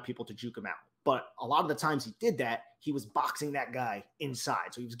allowed people to juke him out. But a lot of the times he did that, he was boxing that guy inside.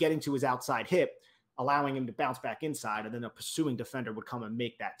 So he was getting to his outside hip, allowing him to bounce back inside, and then a pursuing defender would come and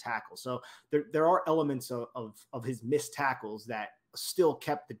make that tackle. So there are elements of his missed tackles that still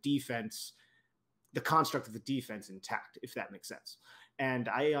kept the defense, the construct of the defense intact, if that makes sense. And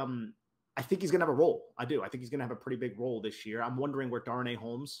I think he's going to have a role. I do. I think he's going to have a pretty big role this year. I'm wondering where Darnay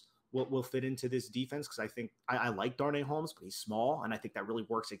Holmes will fit into this defense, because I think I like Darnay Holmes, but he's small, and I think that really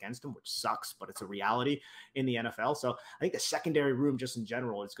works against him, which sucks, but it's a reality in the NFL. So I think the secondary room just in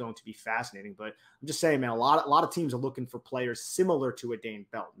general is going to be fascinating. But I'm just saying, man, a lot of teams are looking for players similar to a Dane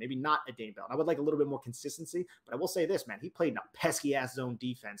Belton, maybe not a Dane Belton. I would like a little bit more consistency, but I will say this, man, he played in a pesky-ass zone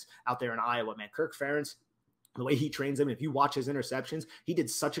defense out there in Iowa, man. Kirk Ferentz, the way he trains them, if you watch his interceptions, he did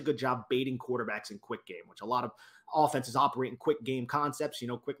such a good job baiting quarterbacks in quick game, which a lot of offenses operate in quick game concepts,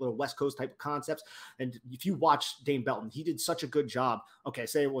 quick little West Coast type of concepts. And if you watch Dane Belton, he did such a good job. Okay,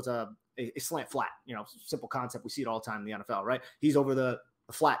 say it was a slant flat, simple concept. We see it all the time in the NFL, right? He's over the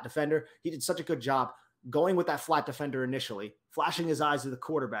flat defender. He did such a good job going with that flat defender initially, flashing his eyes to the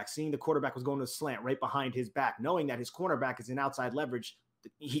quarterback, seeing the quarterback was going to slant right behind his back, knowing that his cornerback is in outside leverage.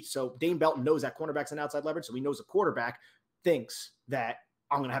 So Dane Belton knows that cornerback's an outside leverage, so he knows the quarterback thinks that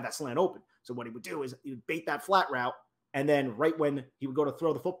I'm going to have that slant open. So what he would do is he would bait that flat route, and then right when he would go to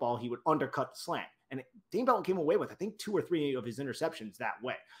throw the football, he would undercut the slant. And Dane Belton came away with, I think, 2 or 3 of his interceptions that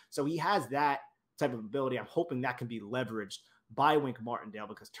way. So he has that type of ability. I'm hoping that can be leveraged by Wink Martindale,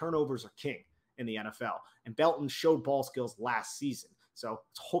 because turnovers are king in the NFL. And Belton showed ball skills last season. So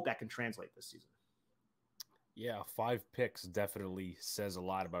let's hope that can translate this season. Yeah, 5 picks definitely says a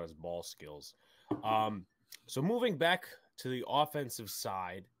lot about his ball skills. So moving back to the offensive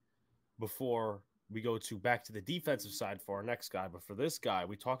side before we go back to the defensive side for our next guy. But for this guy,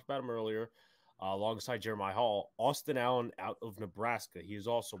 we talked about him earlier alongside Jeremiah Hall, Austin Allen out of Nebraska. He is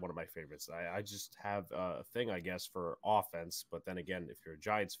also one of my favorites. I just have a thing, I guess, for offense. But then again, if you're a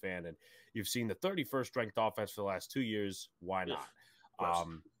Giants fan and you've seen the 31st ranked offense for the last 2 years, why not?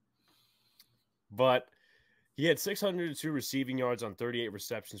 But he had 602 receiving yards on 38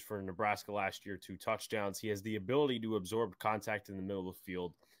 receptions for Nebraska last year, 2 touchdowns. He has the ability to absorb contact in the middle of the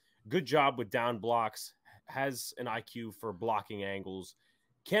field. Good job with down blocks, has an IQ for blocking angles,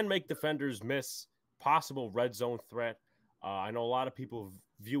 can make defenders miss, possible red zone threat. I know a lot of people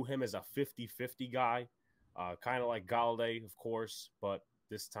view him as a 50-50 guy, kind of like Galladay, of course, but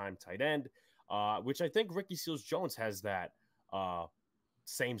this time tight end, which I think Ricky Seals-Jones has that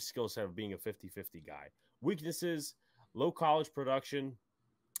same skill set of being a 50-50 guy. Weaknesses, low college production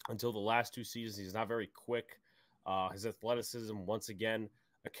until the last 2 seasons. He's not very quick. His athleticism, once again,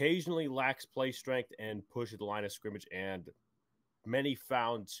 occasionally lacks play strength and push at the line of scrimmage, and many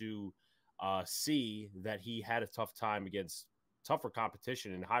found to see that he had a tough time against tougher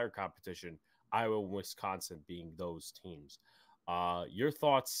competition and higher competition, Iowa and Wisconsin being those teams. Your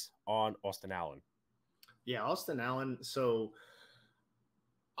thoughts on Austin Allen? Yeah, Austin Allen. So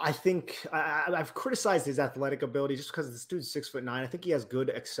I think I've criticized his athletic ability just because this dude's 6'9". I think he has good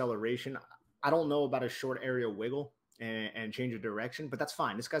acceleration. I don't know about his short area wiggle and change of direction, but that's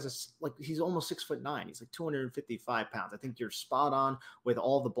fine. This guy's he's almost 6'9". He's like 255 pounds. I think you're spot on with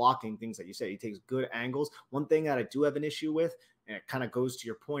all the blocking things that you said. He takes good angles. One thing that I do have an issue with, and it kind of goes to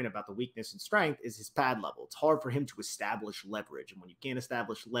your point about the weakness and strength, is his pad level. It's hard for him to establish leverage. And when you can't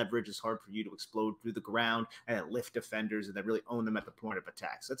establish leverage, it's hard for you to explode through the ground and lift defenders and then really own them at the point of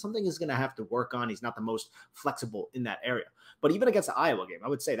attack. So that's something he's going to have to work on. He's not the most flexible in that area. But even against the Iowa game, I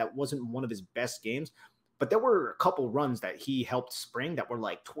would say that wasn't one of his best games. But there were a couple runs that he helped spring that were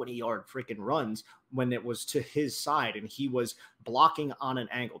like 20-yard freaking runs when it was to his side and he was blocking on an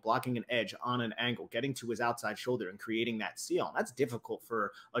angle, blocking an edge on an angle, getting to his outside shoulder and creating that seal. And that's difficult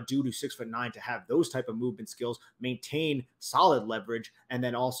for a dude who's 6'9" to have those type of movement skills, maintain solid leverage, and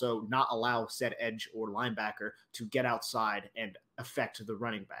then also not allow said edge or linebacker to get outside and affect the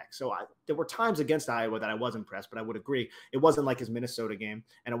running back. So there were times against Iowa that I was impressed, but I would agree it wasn't like his Minnesota game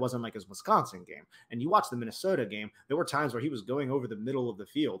and it wasn't like his Wisconsin game. And you watch the Minnesota game, there were times where he was going over the middle of the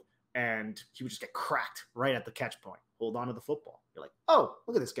field and he would just get cracked right at the catch point. Hold on to the football. You're like, oh,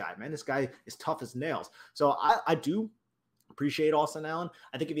 look at this guy, man. This guy is tough as nails. So I do appreciate Austin Allen.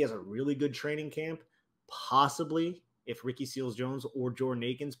 I think if he has a really good training camp, possibly if Ricky Seals-Jones or Jordan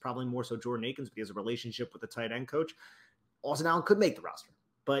Akins, probably more so Jordan Akins, but he has a relationship with the tight end coach, Austin Allen could make the roster.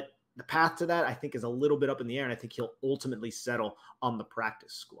 But the path to that, I think, is a little bit up in the air, and I think he'll ultimately settle on the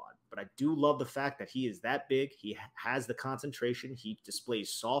practice squad. But I do love the fact that he is that big. He has the concentration. He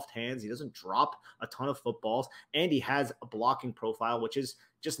displays soft hands. He doesn't drop a ton of footballs, and he has a blocking profile, which is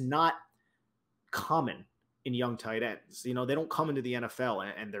just not common in young tight ends. You know, they don't come into the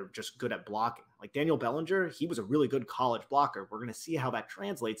NFL and they're just good at blocking. Like Daniel Bellinger, he was a really good college blocker. We're going to see how that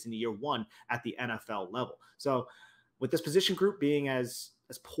translates into year one at the NFL level. So with this position group being as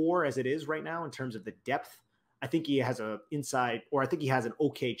poor as it is right now in terms of the depth, I think he has an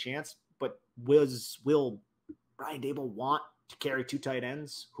okay chance. But will Brian Daboll want to carry two tight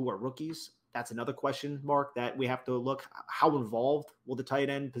ends who are rookies? That's another question mark that we have to look. How involved will the tight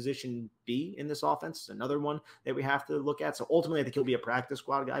end position be in this offense? It's another one that we have to look at. So ultimately, I think he'll be a practice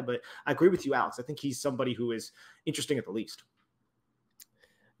squad guy. But I agree with you, Alex. I think he's somebody who is interesting at the least.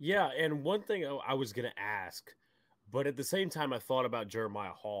 Yeah, and one thing I was going to ask, but at the same time I thought about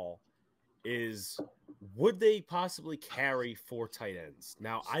Jeremiah Hall, is would they possibly carry 4 tight ends?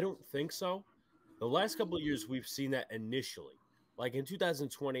 Now, I don't think so. The last couple of years, we've seen that initially. Like in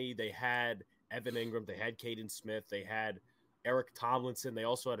 2020, they had Evan Ingram, they had Caden Smith, they had Eric Tomlinson. They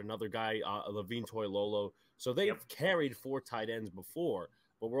also had another guy, Levine Toilolo. So they've carried 4 tight ends before,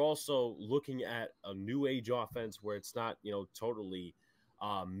 but we're also looking at a new age offense where it's not, totally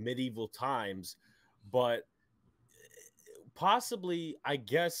medieval times. But possibly, I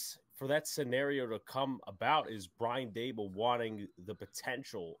guess, for that scenario to come about is Brian Daboll wanting the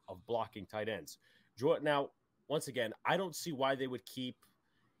potential of blocking tight ends. Now, once again, I don't see why they would keep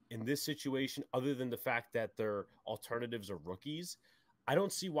in this situation, other than the fact that their alternatives are rookies. I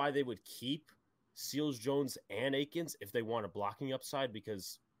don't see why they would keep Seals-Jones and Akins if they want a blocking upside,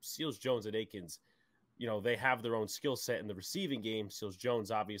 because Seals-Jones and Akins, they have their own skill set in the receiving game.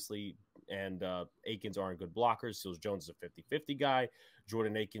 Seals-Jones, obviously, and Akins aren't good blockers. Seals-Jones is a 50-50 guy.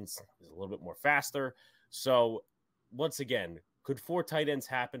 Jordan Akins is a little bit more faster. So, once again, could 4 tight ends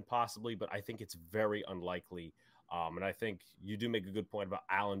happen? Possibly, but I think it's very unlikely. And I think you do make a good point about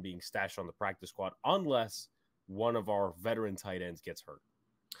Allen being stashed on the practice squad, unless one of our veteran tight ends gets hurt.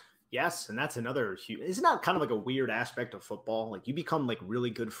 Yes, and that's another huge. Isn't that kind of like a weird aspect of football? Like you become like really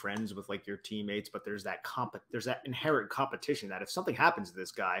good friends with like your teammates, but there's that inherent competition that if something happens to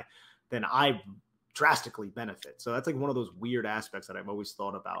this guy, then I drastically benefit. So that's like one of those weird aspects that I've always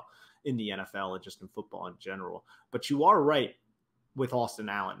thought about in the NFL and just in football in general. But you are right with Austin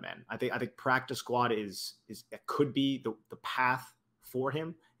Allen, man. I think practice squad is it could be the path for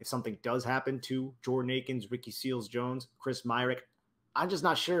him if something does happen to Jordan Akins, Ricky Seals-Jones, Chris Myrick. I'm just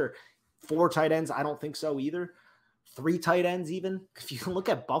not sure. 4 tight ends, I don't think so either. 3 tight ends even. If you look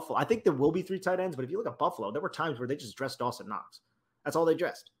at Buffalo, I think there will be 3 tight ends, but if you look at Buffalo, there were times where they just dressed Dawson Knox. That's all they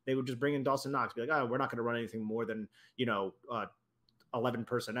dressed. They would just bring in Dawson Knox, be like, oh, we're not going to run anything more than, 11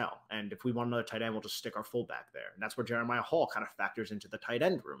 personnel. And if we want another tight end, we'll just stick our fullback there. And that's where Jeremiah Hall kind of factors into the tight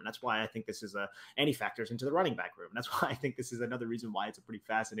end room. And that's why I think this is and he factors into the running back room. And that's why I think this is another reason why it's a pretty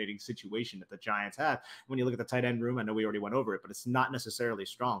fascinating situation that the Giants have. When you look at the tight end room, I know we already went over it, but it's not necessarily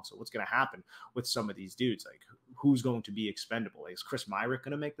strong. So what's going to happen with some of these dudes? Like who's going to be expendable? Is Chris Myrick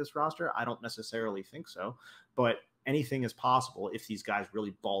going to make this roster? I don't necessarily think so, but anything is possible if these guys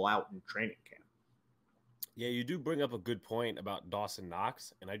really ball out in training camp. Yeah, you do bring up a good point about Dawson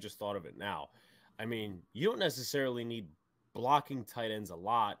Knox, and I just thought of it now. I mean, you don't necessarily need blocking tight ends a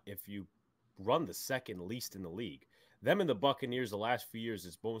lot if you run the second least in the league. Them and the Buccaneers the last few years,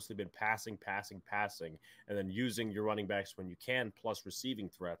 it's mostly been passing, and then using your running backs when you can, plus receiving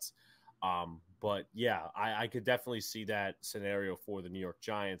threats. But yeah, I could definitely see that scenario for the New York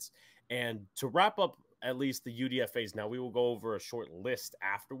Giants. And to wrap up at least the UDFAs, now we will go over a short list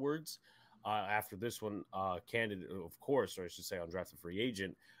afterwards. After this one, candidate, of course, or I should say undrafted free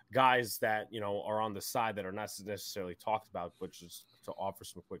agent, guys that, are on the side that are not necessarily talked about, but just to offer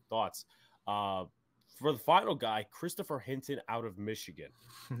some quick thoughts. For the final guy, Christopher Hinton out of Michigan.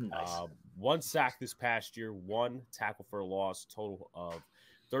 Nice. 1 sack this past year, 1 tackle for a loss, total of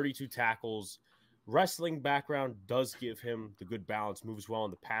 32 tackles. Wrestling background does give him the good balance, moves well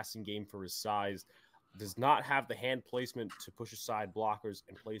in the passing game for his size, does not have the hand placement to push aside blockers,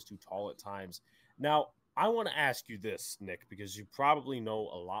 and plays too tall at times. Now, I want to ask you this, Nick, because you probably know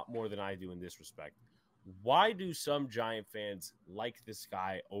a lot more than I do in this respect. Why do some Giant fans like this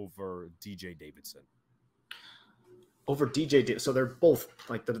guy over DJ Davidson? Over DJ, so they're both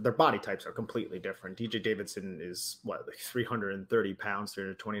like their body types are completely different. DJ Davidson is what, like 330 pounds,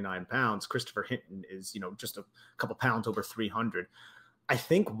 329 pounds. Christopher Hinton is, just a couple pounds over 300. I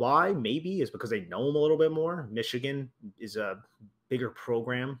think why maybe is because they know him a little bit more. Michigan is a bigger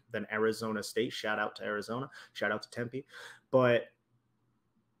program than Arizona State. Shout out to Arizona. Shout out to Tempe. But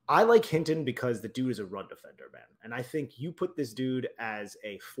I like Hinton because the dude is a run defender, man. And I think you put this dude as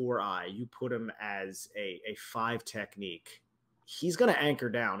a 4-eye, you put him as a 5 technique, he's going to anchor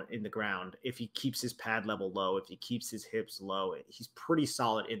down in the ground if he keeps his pad level low, if he keeps his hips low. He's pretty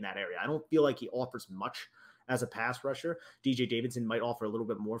solid in that area. I don't feel like he offers much as a pass rusher. DJ Davidson might offer a little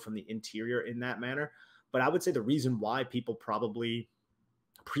bit more from the interior in that manner. But I would say the reason why people probably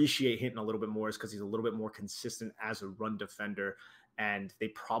appreciate Hinton a little bit more is because he's a little bit more consistent as a run defender. And they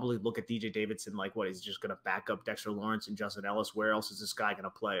probably look at DJ Davidson like, what, he's just going to back up Dexter Lawrence and Justin Ellis. Where else is this guy going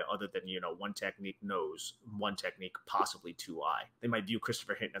to play other than, one technique nose, one technique, possibly 2-eye? They might view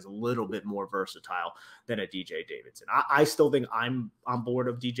Christopher Hinton as a little bit more versatile than a DJ Davidson. I still think I'm on board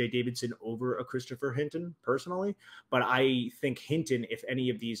of DJ Davidson over a Christopher Hinton personally, but I think Hinton, if any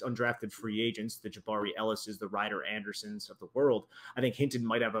of these undrafted free agents, the Jabari Ellises, the Ryder Andersons of the world, I think Hinton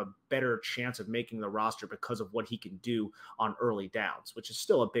might have a better chance of making the roster because of what he can do on early downs, which is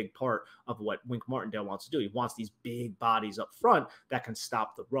still a big part of what Wink Martindale wants to do. He wants these big bodies up front that can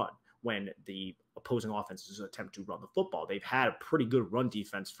stop the run when the opposing offenses attempt to run the football. They've had a pretty good run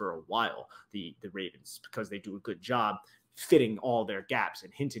defense for a while, the Ravens, because they do a good job fitting all their gaps.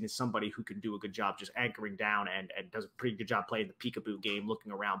 And Hinton is somebody who can do a good job just anchoring down and does a pretty good job playing the peekaboo game,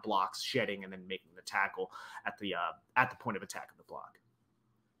 looking around blocks, shedding, and then making the tackle at the point of attack of the block.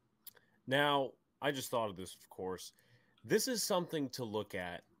 Now, I just thought of this, of course. This is something to look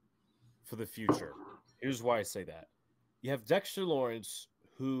at for the future. Here's why I say that. You have Dexter Lawrence,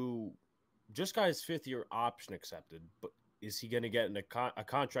 who just got his 5th-year option accepted, but is he going to get a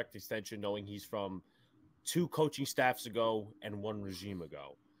contract extension knowing he's from 2 coaching staffs ago and 1 regime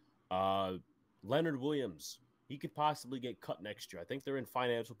ago? Leonard Williams, he could possibly get cut next year. I think they're in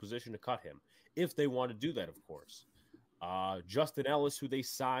financial position to cut him, if they want to do that, of course. Justin Ellis, who they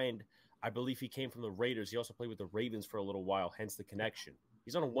signed, I believe he came from the Raiders. He also played with the Ravens for a little while, hence the connection.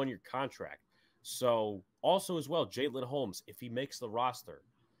 He's on a 1-year contract. So also as well, Jalen Holmes, if he makes the roster,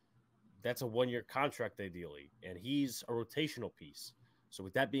 that's a 1-year contract ideally, and he's a rotational piece. So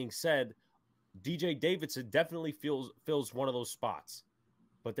with that being said, DJ Davidson definitely fills one of those spots,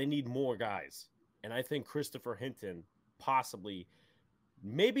 but they need more guys. And I think Christopher Hinton possibly,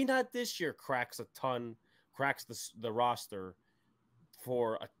 maybe not this year, cracks the roster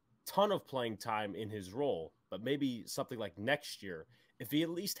for a ton of playing time in his role, but maybe something like next year, if he at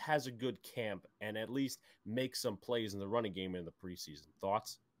least has a good camp and at least makes some plays in the running game in the preseason.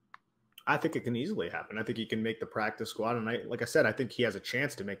 Thoughts? I think it can easily happen. I think he can make the practice squad. And like I said, I think he has a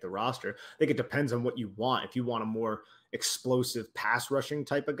chance to make the roster. I think it depends on what you want. If you want a more explosive pass rushing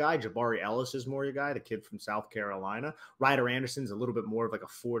type of guy, Jabari Ellis is more your guy, the kid from South Carolina. Ryder Anderson's a little bit more of like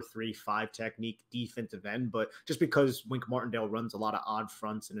a 4-3-5 technique defensive end. But just because Wink Martindale runs a lot of odd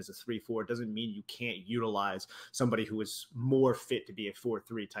fronts and is a 3-4 doesn't mean you can't utilize somebody who is more fit to be a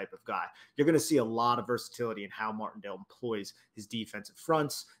 4-3 type of guy. You're going to see a lot of versatility in how Martindale employs his defensive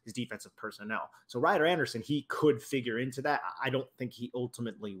fronts, his defensive personnel. So Ryder Anderson, he could figure into that. I don't think he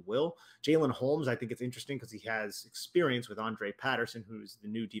ultimately will. Jalen Holmes, I think it's interesting because he has experience with Andre Patterson, who's the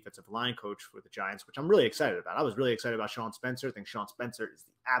new defensive line coach for the Giants, which I'm really excited about. I was really excited about Sean Spencer. I think Sean Spencer is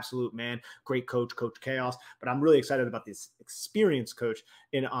the absolute man, great coach, Coach Chaos, but I'm really excited about this experienced coach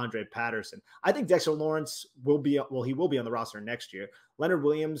in Andre Patterson. I think Dexter Lawrence will be on the roster next year. Leonard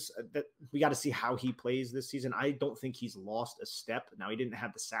Williams, that we got to see how he plays this season. I don't think he's lost a step. Now, he didn't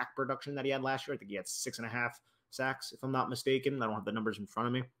have the sack production that he had last year. I think he had 6.5 sacks, if I'm not mistaken. I don't have the numbers in front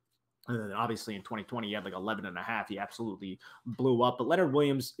of me. And then obviously in 2020, he had like 11.5. He absolutely blew up. But Leonard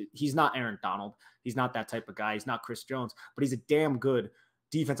Williams, he's not Aaron Donald. He's not that type of guy. He's not Chris Jones, but he's a damn good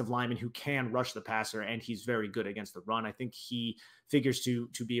defensive lineman who can rush the passer, and he's very good against the run. I think he figures to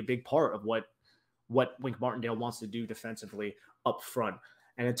be a big part of what Wink Martindale wants to do defensively up front.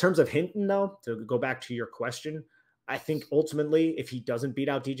 And in terms of Hinton, though, to go back to your question, I think ultimately, if he doesn't beat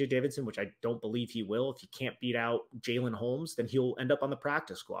out DJ Davidson, which I don't believe he will, if he can't beat out Jalen Holmes, then he'll end up on the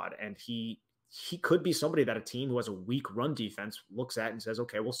practice squad. And he could be somebody that a team who has a weak run defense looks at and says,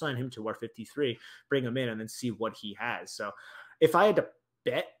 okay, we'll sign him to our 53, bring him in, and then see what he has. So if I had to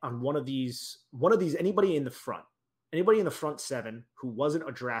bet on one of these, anybody in the front seven who wasn't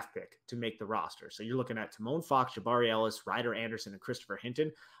a draft pick to make the roster. So you're looking at Timon Fox, Jabari Ellis, Ryder Anderson, and Christopher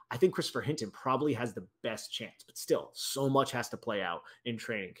Hinton. I think Christopher Hinton probably has the best chance, but still, so much has to play out in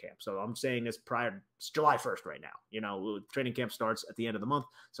training camp. So I'm saying this it's July 1st right now. Training camp starts at the end of the month.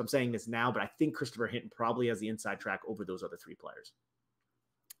 So I'm saying this now, but I think Christopher Hinton probably has the inside track over those other three players.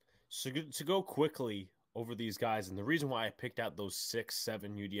 So to go quickly over these guys, and the reason why I picked out those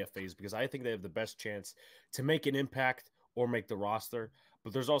 6-7 UDFAs, because I think they have the best chance to make an impact or make the roster.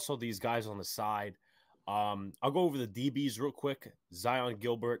 But there's also these guys on the side. I'll go over the DBs real quick. Zion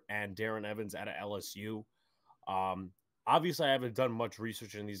Gilbert and Darren Evans out of LSU. Obviously, I haven't done much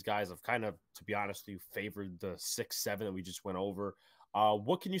research on these guys. I've kind of, to be honest with you, favored the 6-7 that we just went over.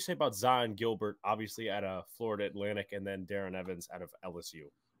 What can you say about Zion Gilbert, obviously out of Florida Atlantic, and then Darren Evans out of LSU?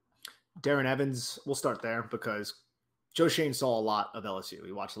 Darren Evans, we'll start there because Joe Shane saw a lot of LSU.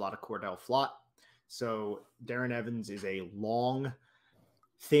 He watched a lot of Cordell Flott. So Darren Evans is a long,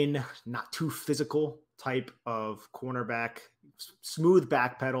 thin, not too physical type of cornerback, smooth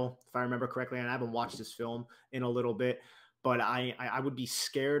back pedal, if I remember correctly. And I haven't watched this film in a little bit, but I would be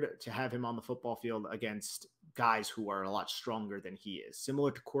scared to have him on the football field against guys who are a lot stronger than he is.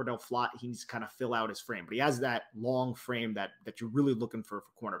 Similar to Cordell Flott, he needs to kind of fill out his frame, but he has that long frame that you're really looking for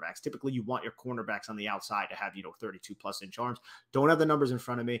cornerbacks. Typically, you want your cornerbacks on the outside to have 32+ inch arms. Don't have the numbers in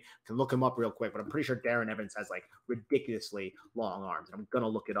front of me. Can look him up real quick, but I'm pretty sure Darren Evans has like ridiculously long arms. I'm gonna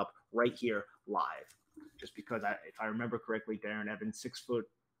look it up right here live, just because if I remember correctly, Darren Evans, 6 foot.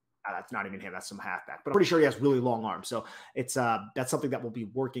 That's not even him. That's some halfback. But I'm pretty sure he has really long arms. So it's that's something that will be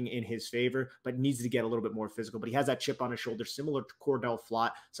working in his favor, but needs to get a little bit more physical. But he has that chip on his shoulder, similar to Cordell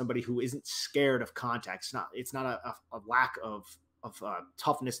Flott, somebody who isn't scared of contact. It's not a lack of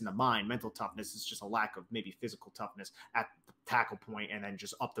toughness in the mind, mental toughness. It's just a lack of maybe physical toughness at the tackle point and then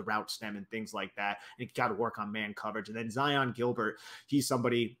just up the route stem and things like that. And you got to work on man coverage. And then Zion Gilbert, he's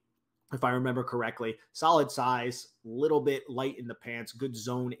somebody, if I remember correctly, solid size, little bit light in the pants, good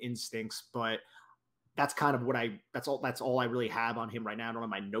zone instincts, but that's kind of that's all I really have on him right now. I don't have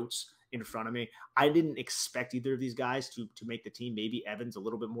my notes in front of me. I didn't expect either of these guys to make the team. Maybe Evans a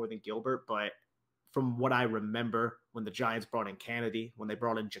little bit more than Gilbert, but from what I remember when the Giants brought in Kennedy, when they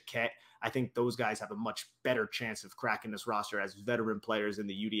brought in Jaquette, I think those guys have a much better chance of cracking this roster as veteran players in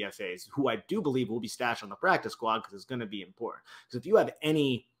the UDFAs, who I do believe will be stashed on the practice squad because it's going to be important. Because if you have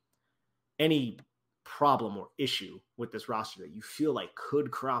any problem or issue with this roster that you feel like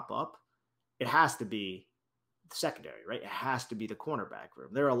could crop up, it has to be the secondary, right? It has to be the cornerback room.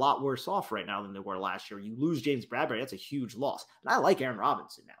 They're a lot worse off right now than they were last year. You lose James Bradbury, that's a huge loss. And I like Aaron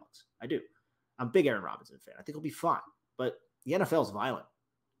Robinson, Alex. I do. I'm a big Aaron Robinson fan. I think he'll be fine. But the NFL is violent.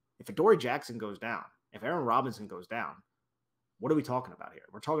 If Adoree Jackson goes down, if Aaron Robinson goes down, what are we talking about here?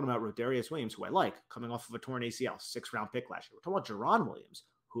 We're talking about Rodarius Williams, who I like, coming off of a torn ACL, 6th-round pick last year. We're talking about Jerron Williams,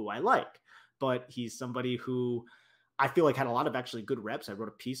 who I like, but he's somebody who I feel like had a lot of actually good reps. I wrote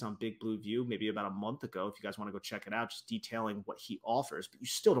a piece on Big Blue View maybe about a month ago, if you guys want to go check it out, just detailing what he offers, but you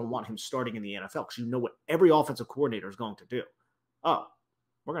still don't want him starting in the NFL because you know what every offensive coordinator is going to do. Oh,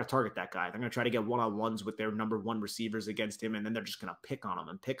 we're going to target that guy. They're going to try to get one-on-ones with their number one receivers against him, and then they're just going to pick on him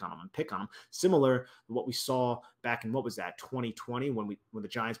and pick on him and pick on him. Similar to what we saw back in, 2020 when the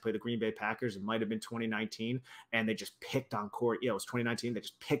Giants played the Green Bay Packers. It might have been 2019, and they just picked on Corey. Yeah, it was 2019. They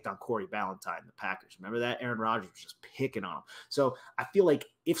just picked on Corey Ballantyne, the Packers. Remember that? Aaron Rodgers was just picking on him. So I feel like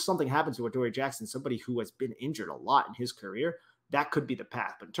if something happens to Adoree Jackson, somebody who has been injured a lot in his career, that could be the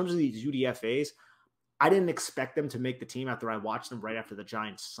path. But in terms of these UDFAs, I didn't expect them to make the team after I watched them right after the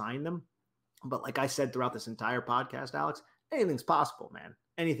Giants signed them. But like I said throughout this entire podcast, Alex, anything's possible, man.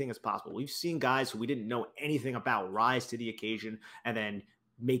 Anything is possible. We've seen guys who we didn't know anything about rise to the occasion and then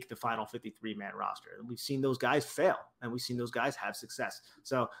make the final 53-man roster. And we've seen those guys fail, and we've seen those guys have success.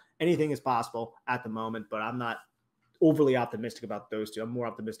 So anything is possible at the moment, but I'm not overly optimistic about those two. I'm more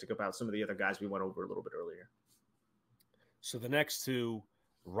optimistic about some of the other guys we went over a little bit earlier. So the next two,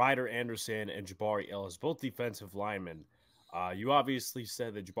 Ryder Anderson and Jabari Ellis, both defensive linemen. You obviously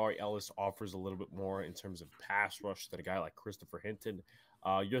said that Jabari Ellis offers a little bit more in terms of pass rush than a guy like Christopher Hinton.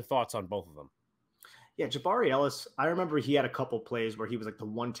 Your thoughts on both of them? Yeah, Jabari Ellis, I remember he had a couple plays where he was like the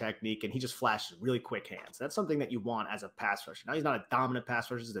one technique and he just flashed really quick hands. That's something that you want as a pass rusher. Now, he's not a dominant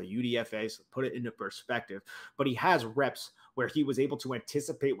pass rusher, he's a UDFA, so put it into perspective. But he has reps where he was able to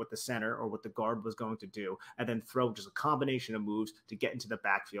anticipate what the center or what the guard was going to do and then throw just a combination of moves to get into the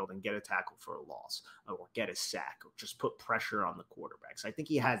backfield and get a tackle for a loss or get a sack or just put pressure on the quarterback. So I think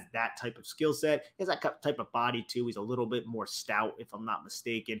he has that type of skill set. He has that type of body too. He's a little bit more stout, if I'm not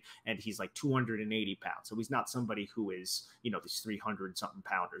mistaken, and he's like 280 pounds. So he's not somebody who is, these 300 something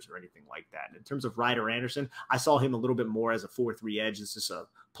pounders or anything like that. And in terms of Ryder Anderson, I saw him a little bit more as a 4-3 edge. This is a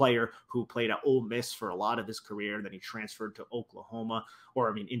player who played at Ole Miss for a lot of his career. Then he transferred to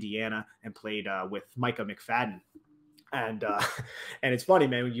Indiana, and played with Micah McFadden. And it's funny,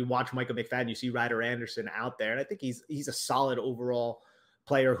 man, when you watch Micah McFadden, you see Ryder Anderson out there, and I think he's a solid overall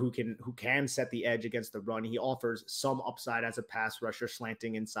player who can set the edge against the run. He offers some upside as a pass rusher,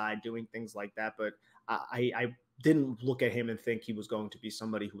 slanting inside, doing things like that. But I didn't look at him and think he was going to be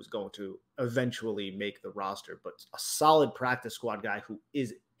somebody who was going to eventually make the roster, but a solid practice squad guy who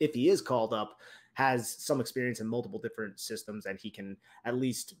is, if he is called up, has some experience in multiple different systems, and he can at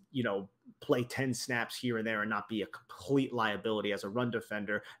least, play 10 snaps here and there and not be a complete liability as a run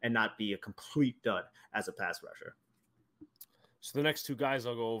defender and not be a complete dud as a pass rusher. So the next two guys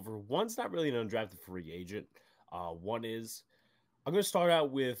I'll go over, one's not really an undrafted free agent. One is, I'm going to start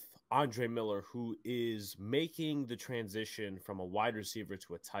out with Andre Miller, who is making the transition from a wide receiver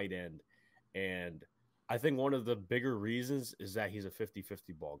to a tight end. And I think one of the bigger reasons is that he's a 50-50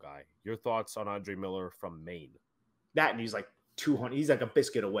 ball guy. Your thoughts on Andre Miller from Maine? That, and he's like 200. He's like a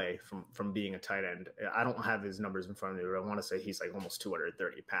biscuit away from being a tight end. I don't have his numbers in front of me, but I want to say he's like almost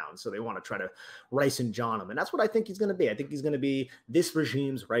 230 pounds. So they want to try to Rice and John him. And that's what I think he's going to be. I think he's going to be this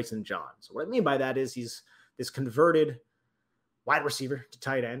regime's Rice and John. So what I mean by that is he's this converted wide receiver to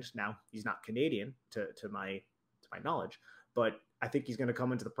tight end. Now, he's not Canadian to my knowledge, but I think he's going to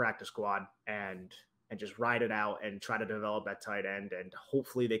come into the practice squad and just ride it out and try to develop that tight end. And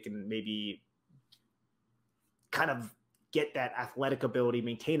hopefully they can maybe kind of get that athletic ability,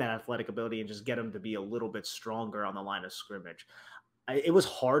 maintain that athletic ability, and just get him to be a little bit stronger on the line of scrimmage. It was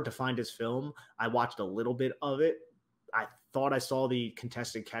hard to find his film. I watched a little bit of it. I thought I saw the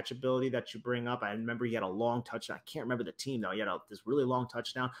contested catch ability that you bring up. I remember he had a long touchdown. I can't remember the team, though. He had this really long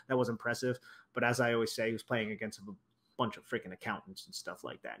touchdown. That was impressive. But as I always say, he was playing against a bunch of freaking accountants and stuff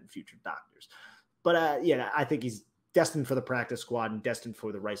like that and future doctors. But, I think he's destined for the practice squad and destined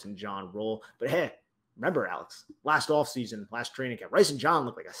for the Rice and John role. But, hey, remember, Alex, last offseason, last training camp, Rice and John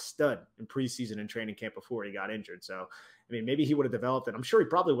looked like a stud in preseason and training camp before he got injured. So, I mean, maybe he would have developed it. I'm sure he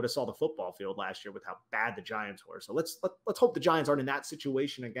probably would have saw the football field last year with how bad the Giants were. So let's hope the Giants aren't in that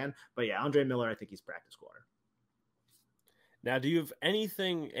situation again. But, yeah, Andre Miller, I think he's practice squad. Now, do you have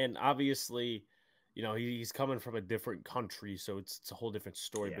anything, and obviously – he's coming from a different country, so it's a whole different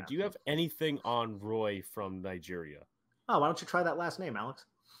story. Yeah. But do you have anything on Roy from Nigeria? Oh, why don't you try that last name, Alex?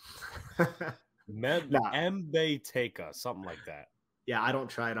 Mbeteka, something like that. Yeah, I don't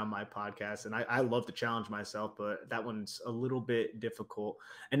try it on my podcast, and I love to challenge myself, but that one's a little bit difficult.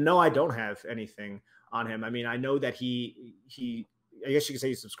 And no, I don't have anything on him. I mean, I know that he I guess you could say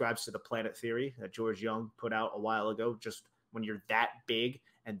he subscribes to the Planet Theory that George Young put out a while ago. Just when you're that big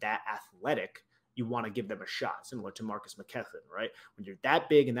and that athletic, you want to give them a shot, similar to Marcus McKethan, right? When you're that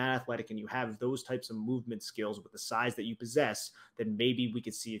big and that athletic and you have those types of movement skills with the size that you possess, then maybe we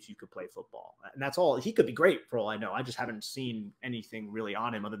could see if you could play football. And that's all. He could be great for all I know. I just haven't seen anything really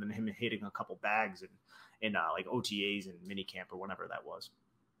on him other than him hitting a couple bags in like OTAs and minicamp or whatever that was.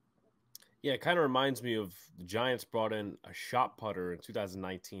 Yeah, it kind of reminds me of the Giants brought in a shot putter in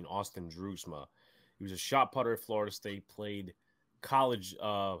 2019, Austin Drusma. He was a shot putter at Florida State, played college,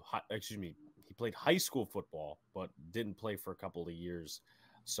 he played high school football, but didn't play for a couple of years.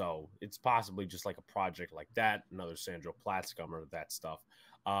 So it's possibly just like a project like that, another Sandro Platzgummer, that stuff.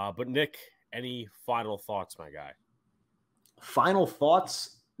 But Nick, any final thoughts, my guy? Final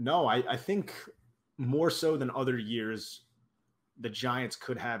thoughts? No, I think more so than other years, the Giants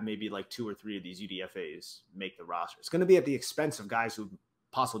could have maybe like 2 or 3 of these UDFAs make the roster. It's going to be at the expense of guys who've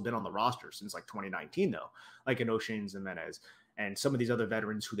possibly been on the roster since like 2019, though, like an O'Shane Zimenez and some of these other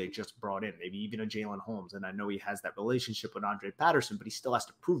veterans who they just brought in, maybe even a Jalen Holmes. And I know he has that relationship with Andre Patterson, but he still has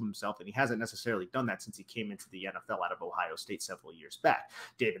to prove himself, and he hasn't necessarily done that since he came into the NFL out of Ohio State several years back.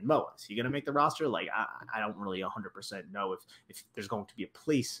 David Moe, is he going to make the roster? Like, I don't really 100% know if there's going to be a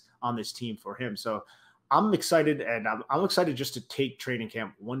place on this team for him. So I'm excited, and I'm excited just to take training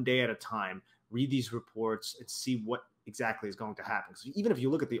camp one day at a time, read these reports, and see what exactly is going to happen. Because even if you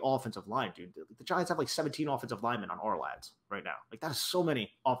look at the offensive line, dude, the Giants have like 17 offensive linemen on our lads right now. Like that is so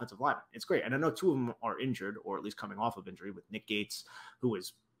many offensive linemen. It's great. And I know 2 of them are injured, or at least coming off of injury, with Nick Gates, who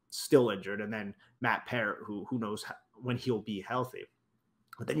is still injured, and then Matt Parrott, who knows when he'll be healthy.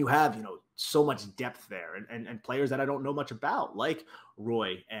 But then you have, so much depth there, and players that I don't know much about, like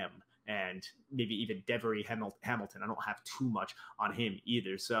Roy M. and maybe even Devery Hamilton. I don't have too much on him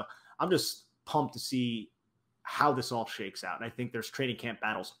either. So I'm just pumped to see how this all shakes out. And I think there's training camp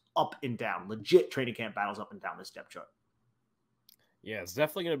battles up and down, legit training camp battles up and down this depth chart. Yeah, it's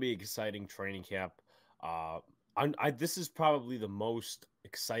definitely going to be exciting training camp. This is probably the most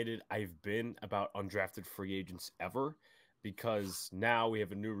excited I've been about undrafted free agents ever, because now we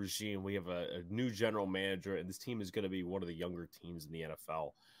have a new regime, we have a new general manager, and this team is going to be one of the younger teams in the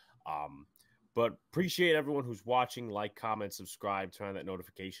NFL. But appreciate everyone who's watching. Like, comment, subscribe, turn on that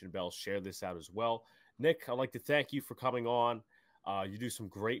notification bell, share this out as well. Nick, I'd like to thank you for coming on. You do some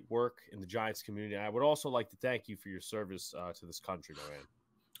great work in the Giants community. I would also like to thank you for your service to this country, my man.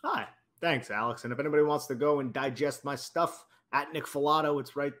 Hi. Thanks, Alex. And if anybody wants to go and digest my stuff, at Nick Falato,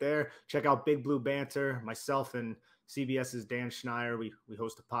 it's right there. Check out Big Blue Banter. Myself and CBS's Dan Schneier, we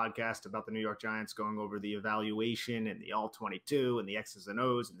host a podcast about the New York Giants, going over the evaluation and the All-22 and the X's and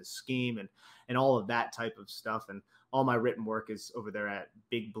O's and the scheme and all of that type of stuff. And all my written work is over there at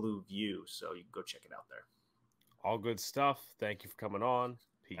Big Blue View, so you can go check it out there. All good stuff. Thank you for coming on.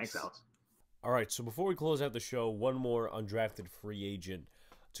 Peace. Thanks, Alex. All right, so before we close out the show, one more undrafted free agent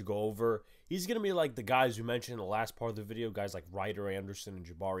to go over. He's going to be like the guys we mentioned in the last part of the video, guys like Ryder Anderson and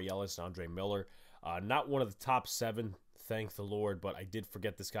Jabari Ellis and Andre Miller. Not one of the top 7, thank the Lord, but I did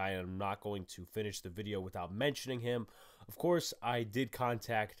forget this guy, and I'm not going to finish the video without mentioning him. Of course, I did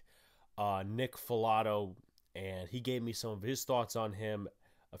contact Nick Falato, and he gave me some of his thoughts on him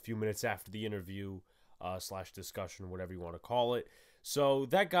a few minutes after the interview / discussion, whatever you want to call it. So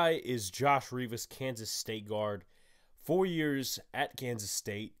that guy is Josh Rivas, Kansas State guard. 4 years at Kansas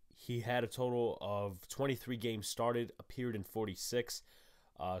State. He had a total of 23 games started, appeared in 46.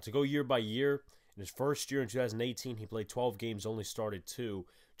 To go year by year, in his first year in 2018, he played 12 games, only started 2.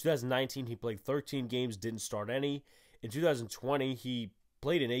 2019, he played 13 games, didn't start any. In 2020, he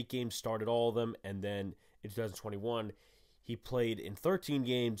played in 8 games, started all of them. And then in 2021, he played in 13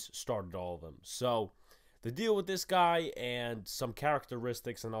 games, started all of them. So the deal with this guy and some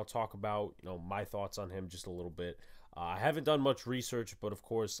characteristics, and I'll talk about my thoughts on him just a little bit. I haven't done much research, but of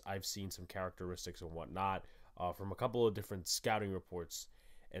course I've seen some characteristics and whatnot from a couple of different scouting reports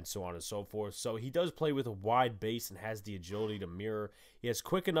and so on and so forth. So he does play with a wide base and has the agility to mirror. He has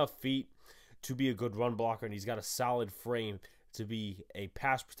quick enough feet to be a good run blocker, and he's got a solid frame to be a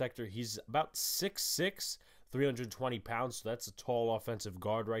pass protector. He's about 6'6", 320 pounds, so that's a tall offensive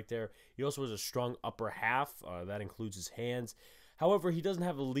guard right there. He also has a strong upper half. That includes his hands. However, he doesn't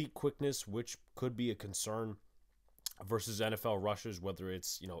have elite quickness, which could be a concern versus NFL rushers, whether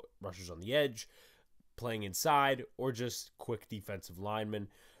it's, rushers on the edge, playing inside, or just quick defensive linemen.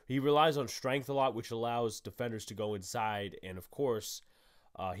 He relies on strength a lot, which allows defenders to go inside, and of course,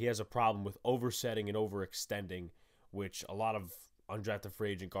 he has a problem with oversetting and overextending, which a lot of undrafted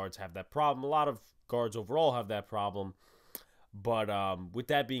free agent guards have that problem. A lot of guards overall have that problem. But with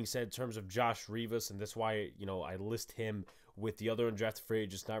that being said, in terms of Josh Rivas, and that's why, I list him with the other undrafted free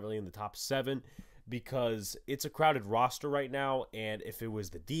agents, not really in the top 7, because it's a crowded roster right now, and if it was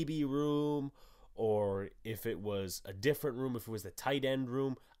the DB room or if it was a different room, if it was the tight end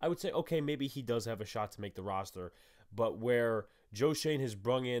room, I would say, okay, maybe he does have a shot to make the roster. But where Joe Schoen has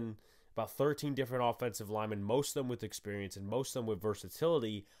brung in about 13 different offensive linemen, most of them with experience and most of them with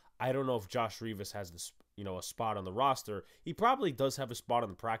versatility, I don't know if Josh Rivas has this, a spot on the roster. He probably does have a spot on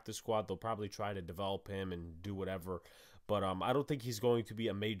the practice squad. They'll probably try to develop him and do whatever. But I don't think he's going to be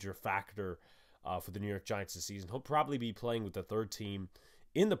a major factor for the New York Giants this season. He'll probably be playing with the 3rd team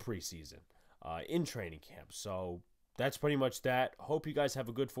in the preseason, in training camp. So that's pretty much that. Hope you guys have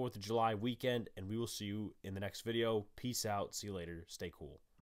a good 4th of July weekend, and we will see you in the next video. Peace out. See you later. Stay cool.